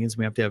submarines.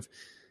 We have to have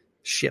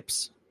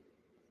ships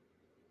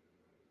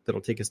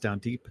that'll take us down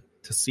deep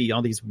to see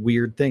all these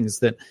weird things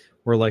that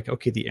we're like,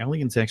 okay, the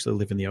aliens actually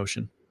live in the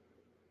ocean.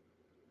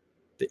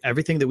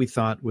 Everything that we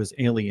thought was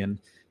alien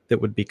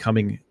that would be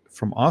coming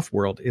from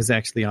off-world is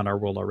actually on our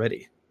world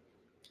already.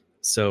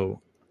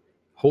 So,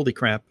 holy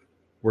crap,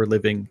 we're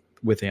living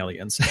with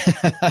aliens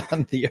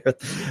on the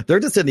Earth. They're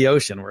just in the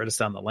ocean. We're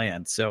just on the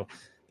land. So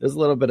there's a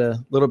little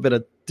bit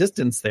of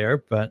distance there,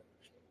 but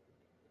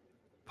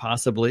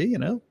possibly,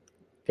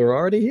 they're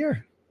already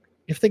here.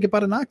 If you think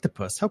about an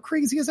octopus, how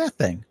crazy is that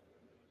thing?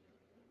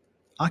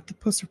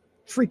 Octopus are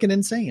freaking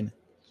insane.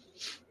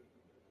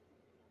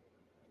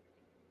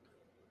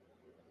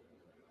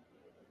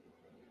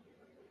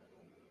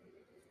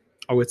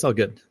 Oh, it's all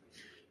good.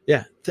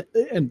 Yeah.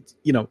 And,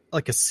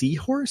 like a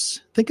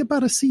seahorse. Think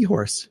about a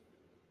seahorse.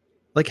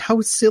 Like,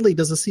 how silly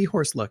does a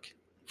seahorse look?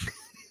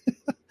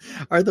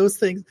 Are those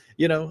things,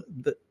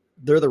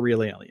 they're the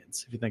real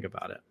aliens, if you think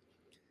about it.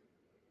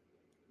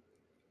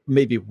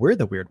 Maybe we're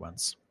the weird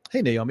ones.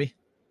 Hey, Naomi.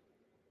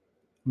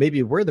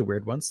 Maybe we're the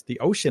weird ones.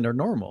 The ocean are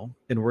normal,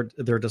 and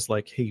they're just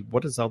like, hey,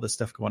 what is all this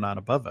stuff going on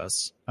above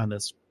us on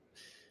this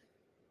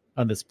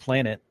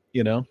planet,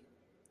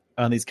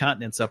 on these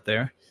continents up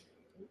there?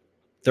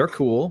 They're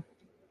cool.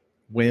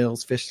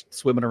 Whales, fish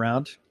swimming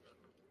around.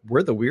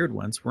 We're the weird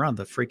ones. We're on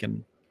the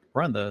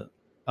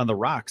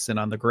rocks and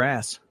on the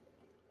grass.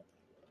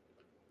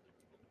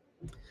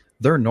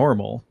 They're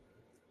normal.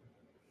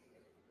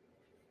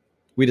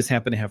 We just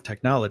happen to have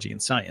technology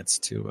and science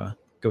to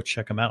go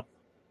check them out.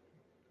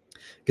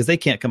 Because they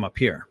can't come up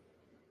here,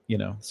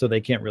 so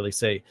they can't really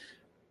say,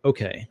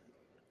 okay,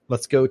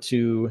 let's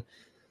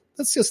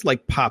just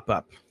like pop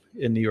up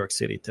in New York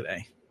City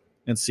today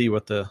and see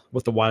what the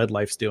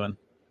wildlife's doing.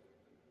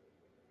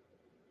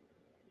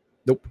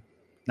 Nope,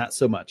 not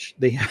so much.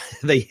 They have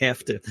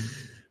to,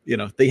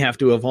 they have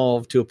to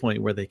evolve to a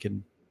point where they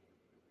can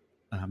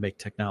make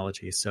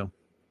technology. So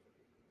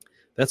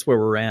that's where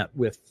we're at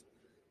with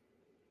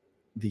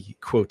the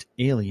quote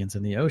aliens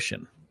in the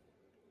ocean.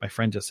 My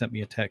friend just sent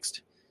me a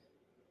text,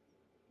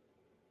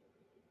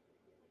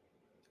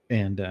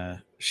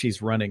 and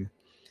she's running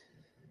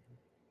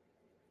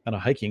on a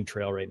hiking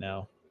trail right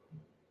now,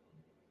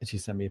 and she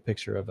sent me a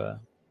picture of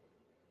a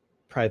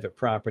private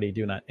property,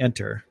 do not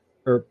enter,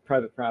 or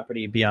private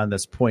property beyond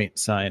this point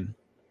sign,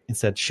 and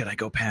said, should I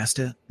go past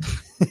it?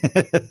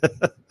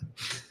 I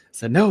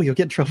said, no, you'll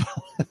get in trouble.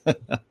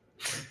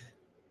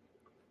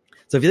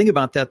 So if you think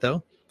about that,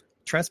 though,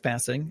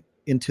 trespassing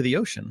into the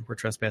ocean, we're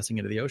trespassing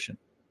into the ocean.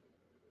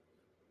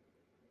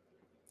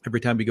 Every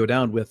time we go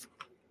down with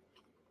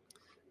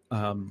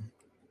one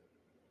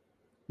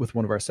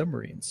of our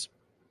submarines,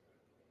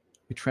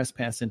 we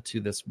trespass into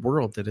this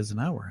world that isn't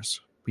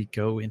ours. We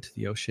go into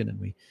the ocean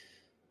and we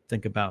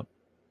think about,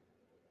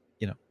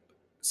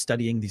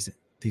 studying these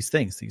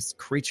things, these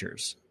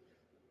creatures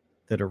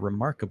that are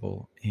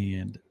remarkable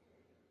and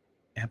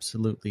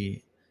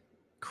absolutely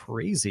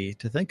crazy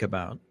to think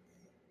about.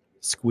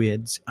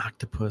 Squids,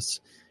 octopus,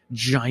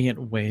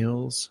 giant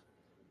whales,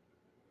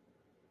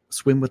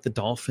 swim with the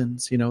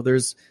dolphins.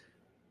 There's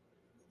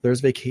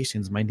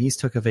vacations. My niece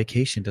took a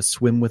vacation to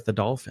swim with the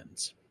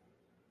dolphins.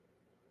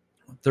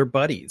 They're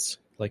buddies.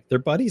 They're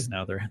buddies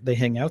now. They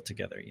hang out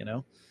together,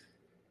 You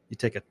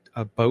take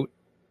a boat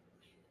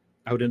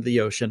out into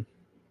the ocean,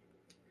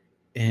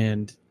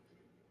 and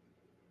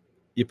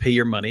you pay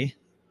your money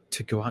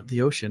to go out in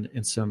the ocean,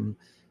 and some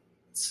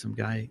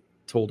guy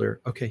told her,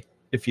 okay,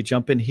 if you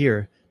jump in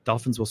here,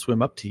 dolphins will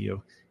swim up to you.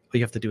 All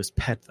you have to do is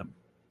pet them.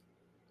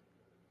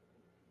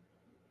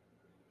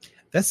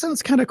 That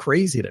sounds kind of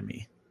crazy to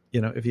me.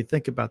 If you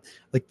think about,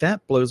 like,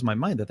 that blows my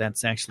mind that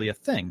that's actually a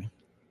thing,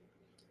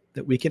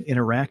 that we can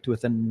interact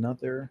with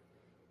another,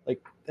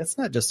 like, that's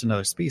not just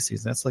another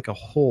species. That's like a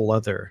whole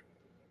other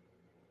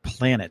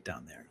planet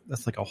down there.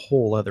 That's like a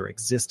whole other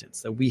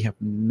existence that we have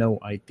no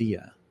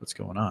idea what's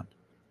going on.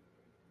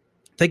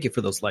 Thank you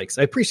for those likes.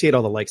 I appreciate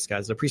all the likes,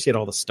 guys. I appreciate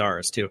all the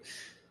stars too.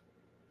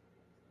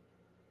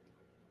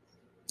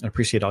 I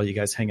appreciate all you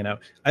guys hanging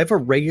out. I have a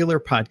regular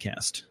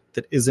podcast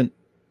that isn't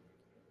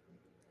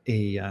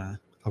a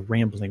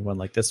rambling one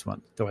like this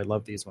one, though I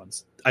love these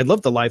ones. I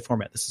love the live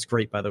format. This is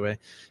great, by the way.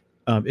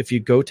 If you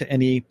go to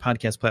any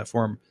podcast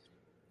platform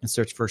and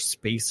search for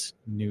Space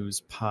News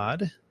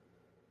Pod,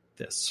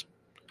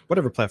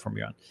 whatever platform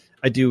you're on,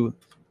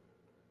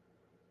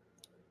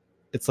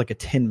 it's like a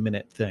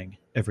 10-minute thing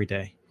every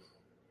day.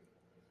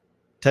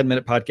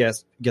 10-minute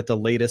podcast, get the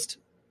latest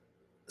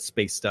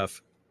space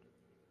stuff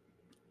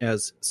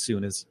as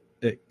soon as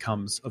it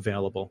comes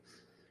available.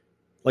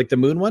 Like the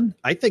moon one,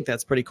 I think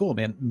that's pretty cool,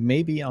 man.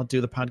 Maybe I'll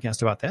do the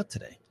podcast about that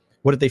today.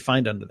 What did they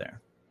find under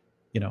there?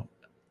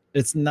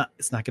 It's not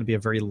going to be a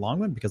very long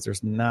one because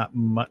there's not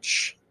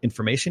much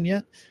information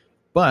yet,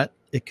 but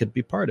it could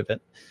be part of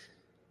it.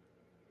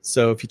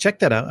 So if you check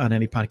that out on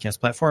any podcast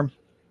platform,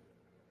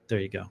 there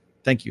you go.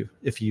 Thank you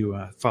if you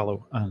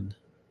follow on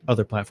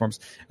other platforms.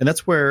 And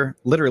that's where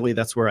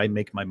I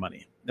make my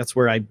money.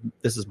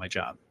 This is my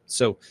job.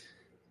 So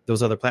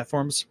those other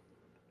platforms,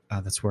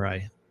 that's where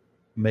I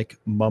make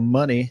my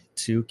money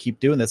to keep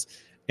doing this.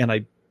 And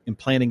I am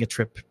planning a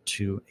trip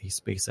to a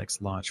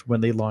SpaceX launch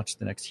when they launch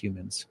the next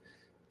humans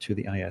to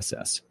the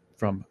ISS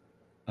from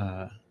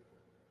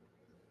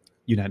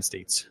United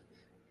States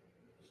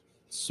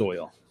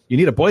soil. You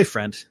need a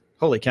boyfriend.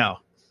 Holy cow.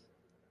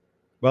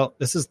 Well,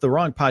 this is the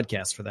wrong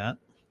podcast for that.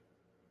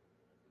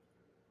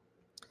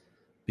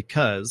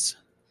 Because,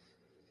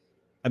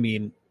 I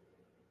mean,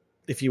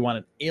 if you want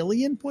an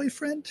alien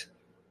boyfriend,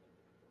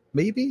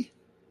 maybe.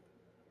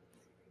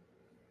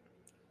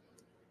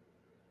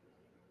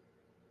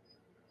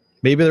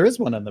 Maybe there is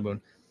one on the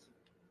moon.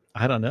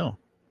 I don't know.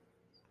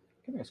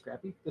 Come here,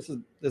 Scrappy. This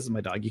is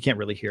my dog. You can't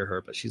really hear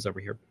her, but she's over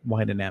here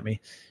whining at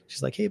me.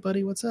 She's like, hey,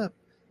 buddy, what's up?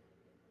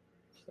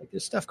 She's like,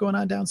 there's stuff going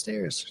on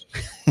downstairs.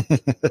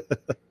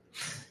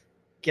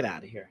 Get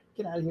out of here.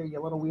 Get out of here,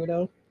 you little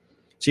weirdo.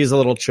 She's a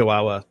little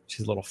chihuahua.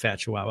 She's a little fat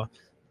chihuahua.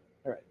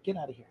 All right, get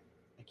out of here.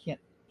 I can't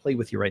play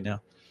with you right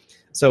now.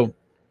 So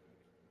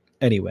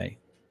anyway,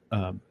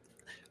 I'm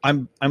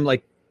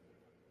like,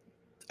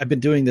 I've been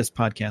doing this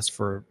podcast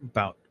for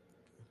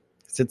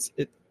since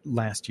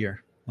last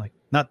year. Like,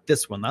 not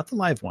this one, not the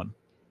live one,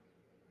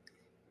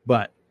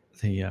 but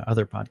the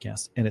other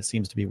podcast. And it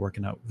seems to be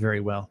working out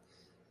very well.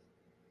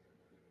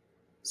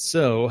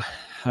 So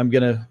I'm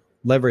going to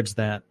leverage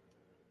that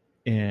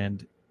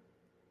and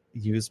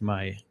use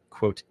my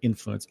quote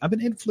influence. I'm an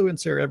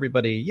influencer,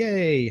 everybody.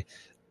 Yay.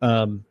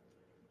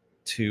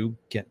 To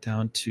get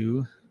down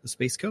to the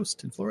Space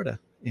Coast in Florida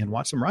and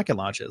watch some rocket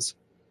launches.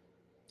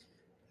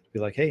 Be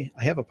like, hey,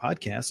 I have a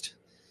podcast.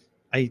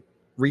 I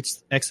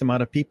reached X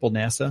amount of people,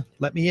 NASA.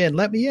 Let me in.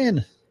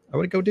 I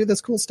want to go do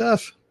this cool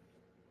stuff.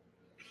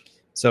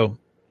 So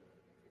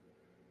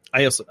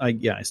I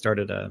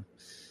started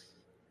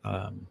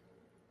not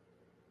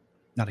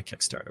a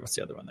Kickstarter. What's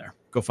the other one there?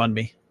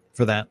 GoFundMe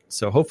for that.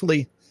 So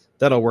hopefully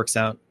that all works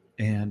out,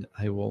 and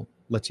I will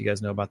let you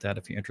guys know about that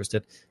if you're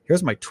interested.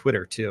 Here's my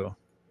Twitter too.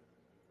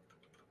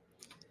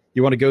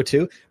 You want to go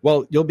too?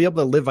 Well, you'll be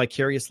able to live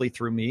vicariously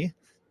through me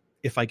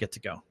if I get to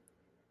go.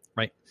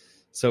 Right.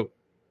 So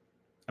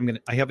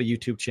I have a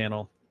YouTube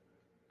channel,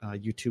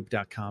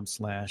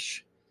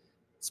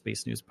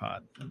 youtube.com/Space News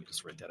Pod. Let me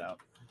just write that out.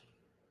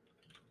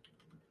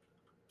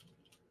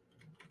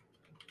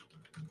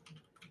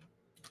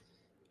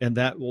 And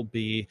that will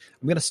be,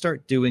 I'm going to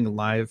start doing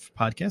live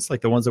podcasts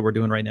like the ones that we're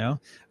doing right now.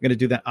 I'm going to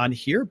do that on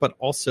here, but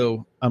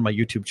also on my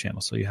YouTube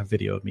channel. So you have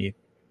video of me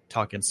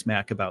talking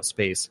smack about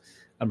space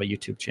on my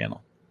YouTube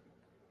channel.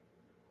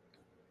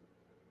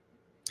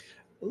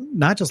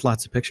 Not just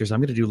lots of pictures. I'm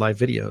going to do live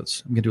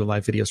videos. I'm going to do a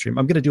live video stream.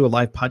 I'm going to do a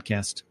live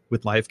podcast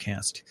with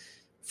Livecast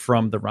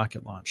from the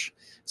rocket launch.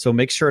 So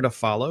make sure to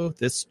follow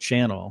this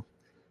channel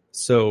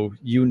so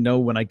you know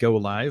when I go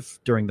live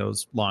during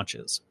those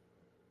launches.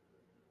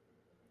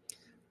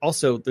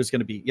 Also, there's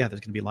going to be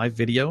live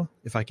video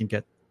if I can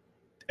get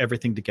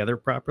everything together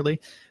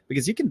properly,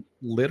 because you can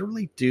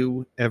literally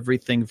do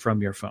everything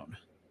from your phone.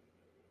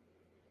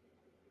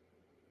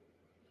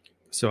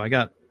 So I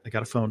got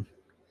a phone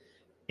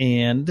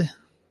and I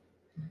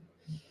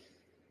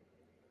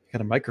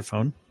got a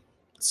microphone.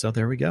 So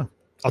there we go.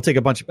 I'll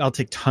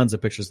take tons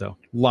of pictures though.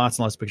 Lots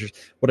and lots of pictures.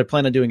 What I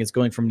plan on doing is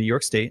going from New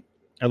York State.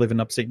 I live in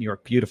upstate New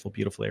York, beautiful,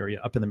 beautiful area,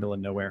 up in the middle of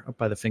nowhere, up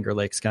by the Finger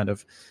Lakes kind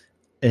of.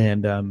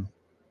 And,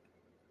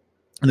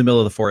 in the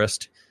middle of the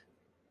forest,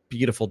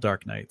 beautiful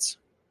dark nights.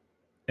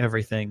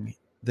 Everything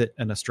that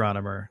an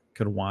astronomer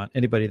could want,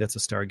 anybody that's a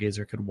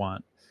stargazer could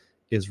want,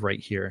 is right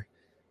here.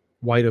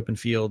 Wide open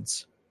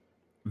fields,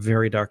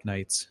 very dark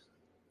nights.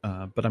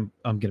 But I'm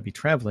going to be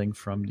traveling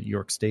from New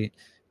York State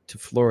to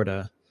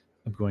Florida.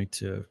 I'm going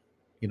to,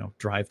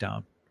 drive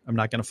down. I'm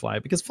not going to fly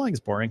because flying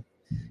is boring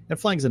and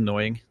flying is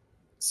annoying.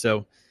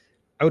 So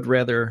I would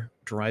rather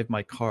drive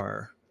my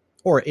car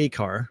or a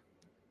car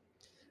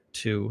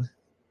to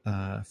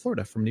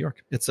Florida from New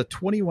York. It's a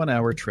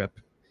 21-hour trip.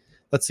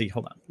 Let's see.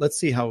 Hold on. Let's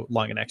see how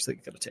long it actually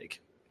going to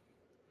take.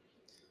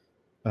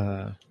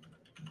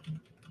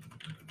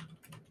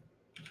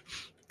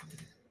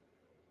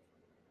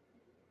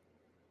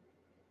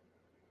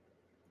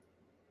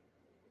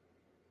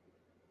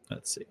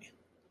 Let's see.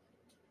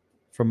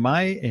 From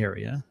my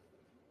area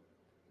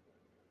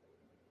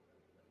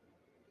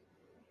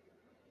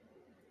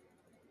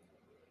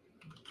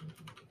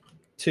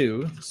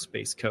to the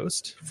Space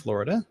Coast,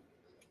 Florida.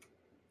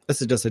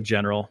 This is just a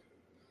general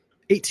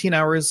 18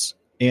 hours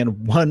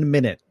and 1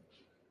 minute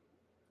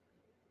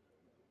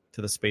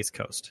to the Space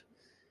Coast.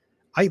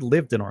 I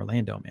lived in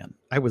Orlando, man.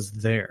 I was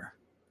there.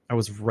 I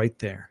was right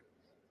there.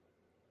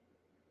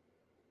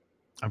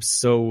 I'm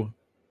so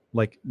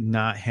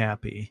not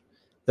happy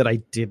that I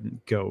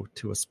didn't go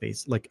to a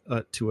space,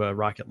 to a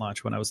rocket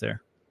launch when I was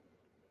there.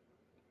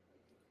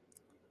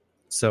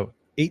 So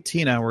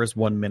 18 hours,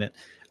 1 minute.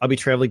 I'll be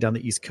traveling down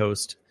the East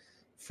Coast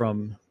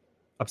from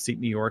upstate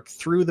New York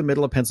through the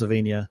middle of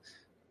Pennsylvania,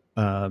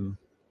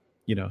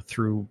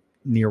 through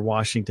near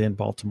Washington,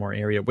 Baltimore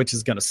area, which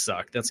is going to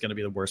suck. That's going to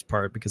be the worst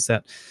part because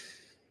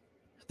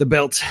the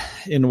belt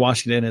in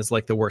Washington is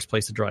like the worst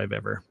place to drive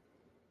ever.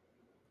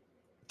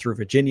 Through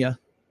Virginia,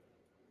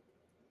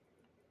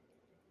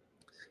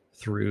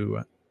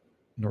 through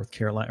North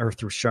Carolina, or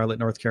through Charlotte,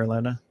 North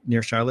Carolina,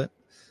 near Charlotte,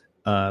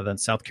 then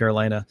South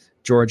Carolina,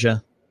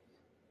 Georgia,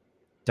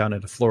 down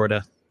into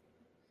Florida,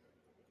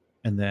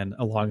 and then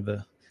along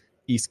the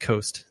East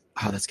Coast.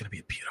 Oh, that's going to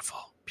be beautiful,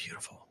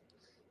 beautiful.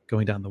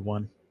 Going down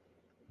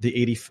the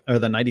 80 or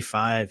the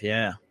 95.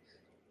 Yeah.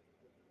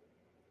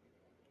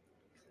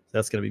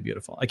 That's going to be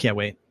beautiful. I can't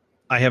wait.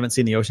 I haven't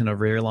seen the ocean in a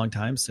very long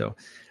time, so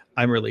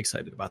I'm really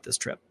excited about this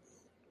trip.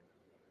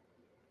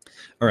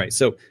 All right.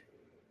 So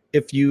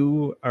if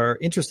you are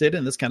interested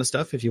in this kind of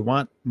stuff, if you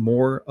want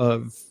more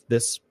of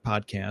this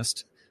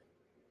podcast,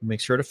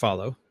 make sure to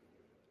follow.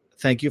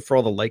 Thank you for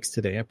all the likes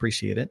today. I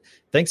appreciate it.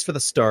 Thanks for the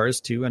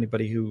stars, too.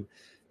 Anybody who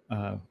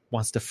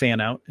wants to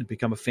fan out and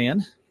become a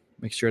fan,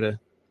 make sure to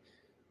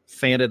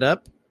fan it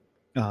up.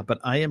 But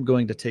I am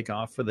going to take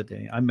off for the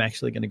day. I'm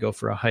actually going to go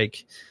for a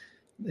hike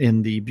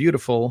in the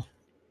beautiful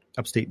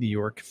upstate New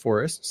York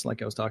forests,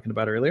 like I was talking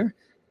about earlier,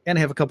 and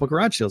I have a couple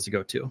garage sales to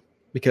go to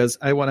because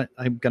I'm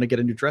going to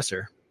get a new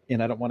dresser,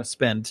 and I don't want to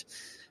spend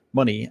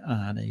money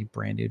on a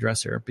brand new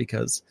dresser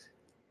because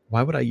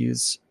why would I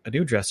use a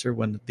new dresser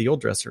when the old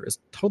dresser is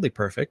totally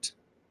perfect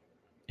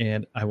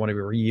and I want to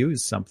reuse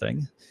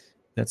something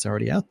that's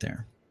already out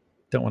there?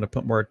 Don't want to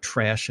put more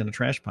trash in a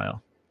trash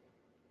pile.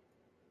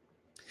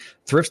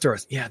 Thrift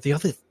stores. Yeah,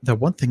 the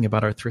one thing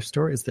about our thrift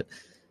store is that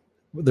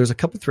there's a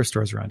couple thrift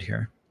stores around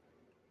here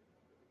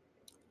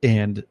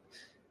and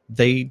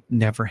they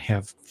never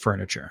have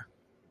furniture.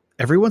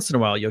 Every once in a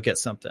while you'll get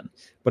something,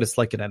 but it's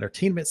like an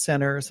entertainment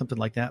center or something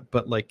like that.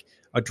 But like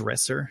a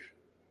dresser,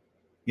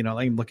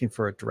 I'm looking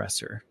for a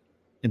dresser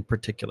in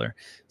particular.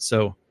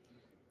 So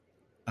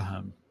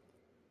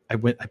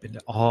I've been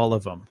to all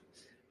of them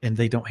and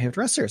they don't have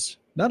dressers.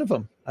 None of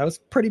them. I was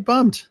pretty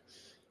bummed.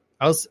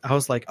 I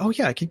was like, oh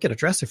yeah, I could get a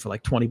dresser for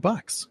like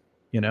 $20,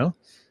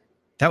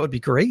 that would be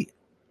great.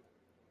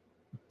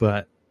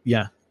 But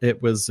yeah,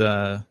 it was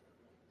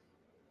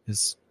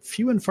is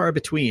few and far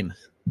between,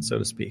 so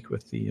to speak,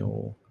 with the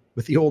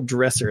old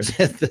dressers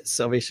at the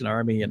Salvation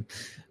Army and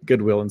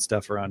Goodwill and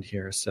stuff around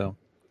here. So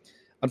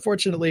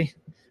unfortunately,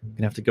 I'm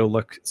gonna have to go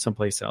look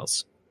someplace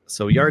else.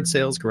 So yard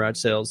sales, garage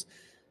sales,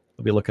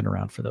 I'll be looking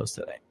around for those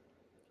today.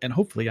 And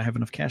hopefully I have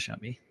enough cash on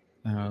me.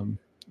 I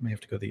may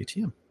have to go to the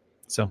ATM.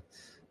 So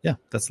yeah,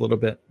 that's a little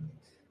bit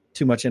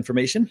too much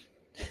information.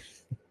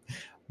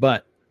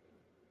 But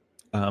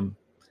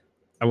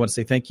I want to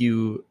say thank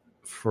you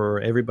for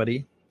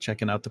everybody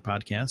checking out the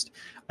podcast.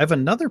 I have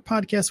another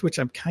podcast, which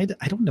I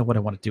don't know what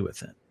I want to do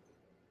with it.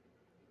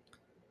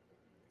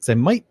 So I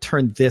might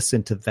turn this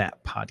into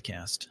that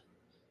podcast.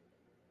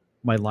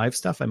 My live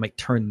stuff, I might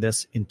turn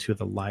this into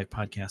the live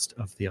podcast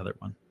of the other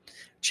one.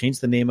 Change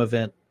the name of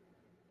it.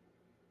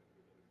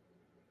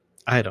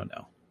 I don't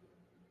know.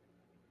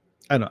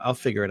 I'll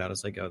figure it out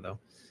as I go, though.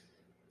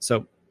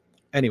 So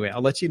anyway,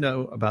 I'll let you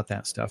know about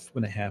that stuff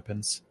when it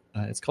happens.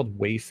 It's called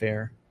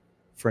Wayfair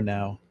for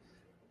now,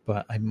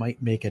 but I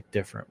might make a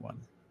different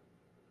one.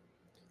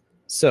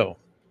 So,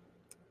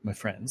 my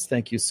friends,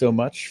 thank you so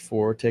much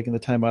for taking the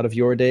time out of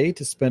your day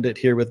to spend it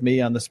here with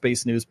me on the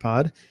Space News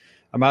Pod.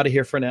 I'm out of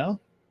here for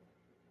now.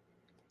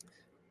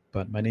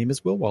 But my name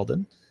is Will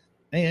Walden,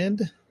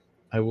 and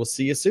I will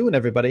see you soon,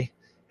 everybody.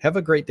 Have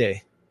a great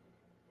day.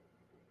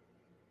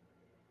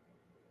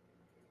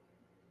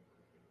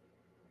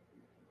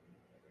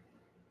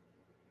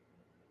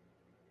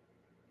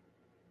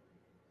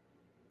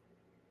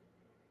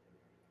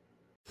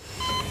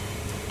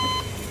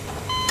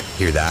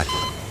 Hear that?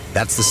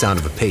 That's the sound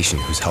of a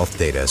patient whose health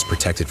data is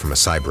protected from a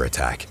cyber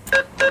attack.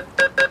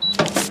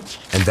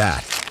 And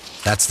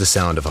that's the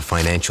sound of a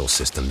financial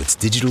system that's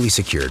digitally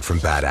secured from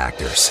bad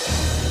actors.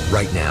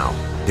 Right now,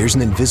 there's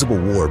an invisible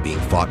war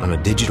being fought on a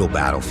digital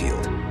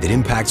battlefield that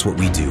impacts what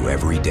we do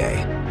every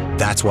day.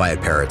 That's why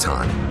at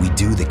Peraton, we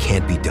do the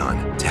can't be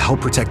done to help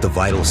protect the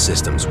vital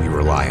systems we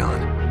rely on.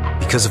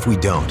 Because if we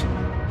don't,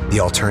 the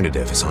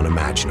alternative is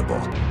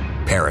unimaginable.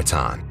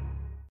 Peraton.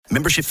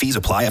 Membership fees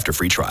apply after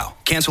free trial.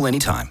 Cancel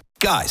anytime.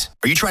 Guys,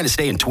 are you trying to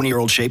stay in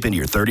 20-year-old shape into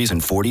your 30s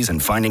and 40s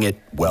and finding it,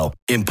 well,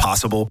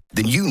 impossible?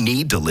 Then you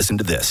need to listen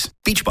to this.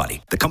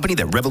 Beachbody, the company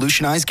that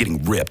revolutionized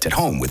getting ripped at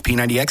home with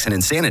P90X and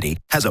Insanity,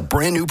 has a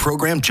brand new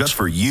program just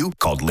for you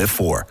called Lift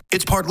 4.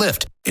 It's part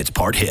lift, it's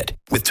part hit,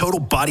 with total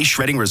body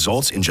shredding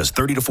results in just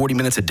 30 to 40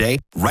 minutes a day,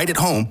 right at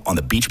home on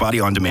the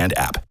Beachbody On Demand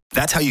app.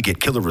 That's how you get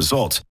killer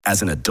results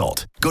as an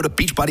adult. Go to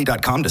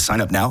beachbody.com to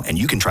sign up now, and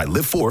you can try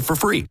Live 4 for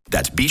free.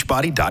 That's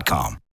beachbody.com.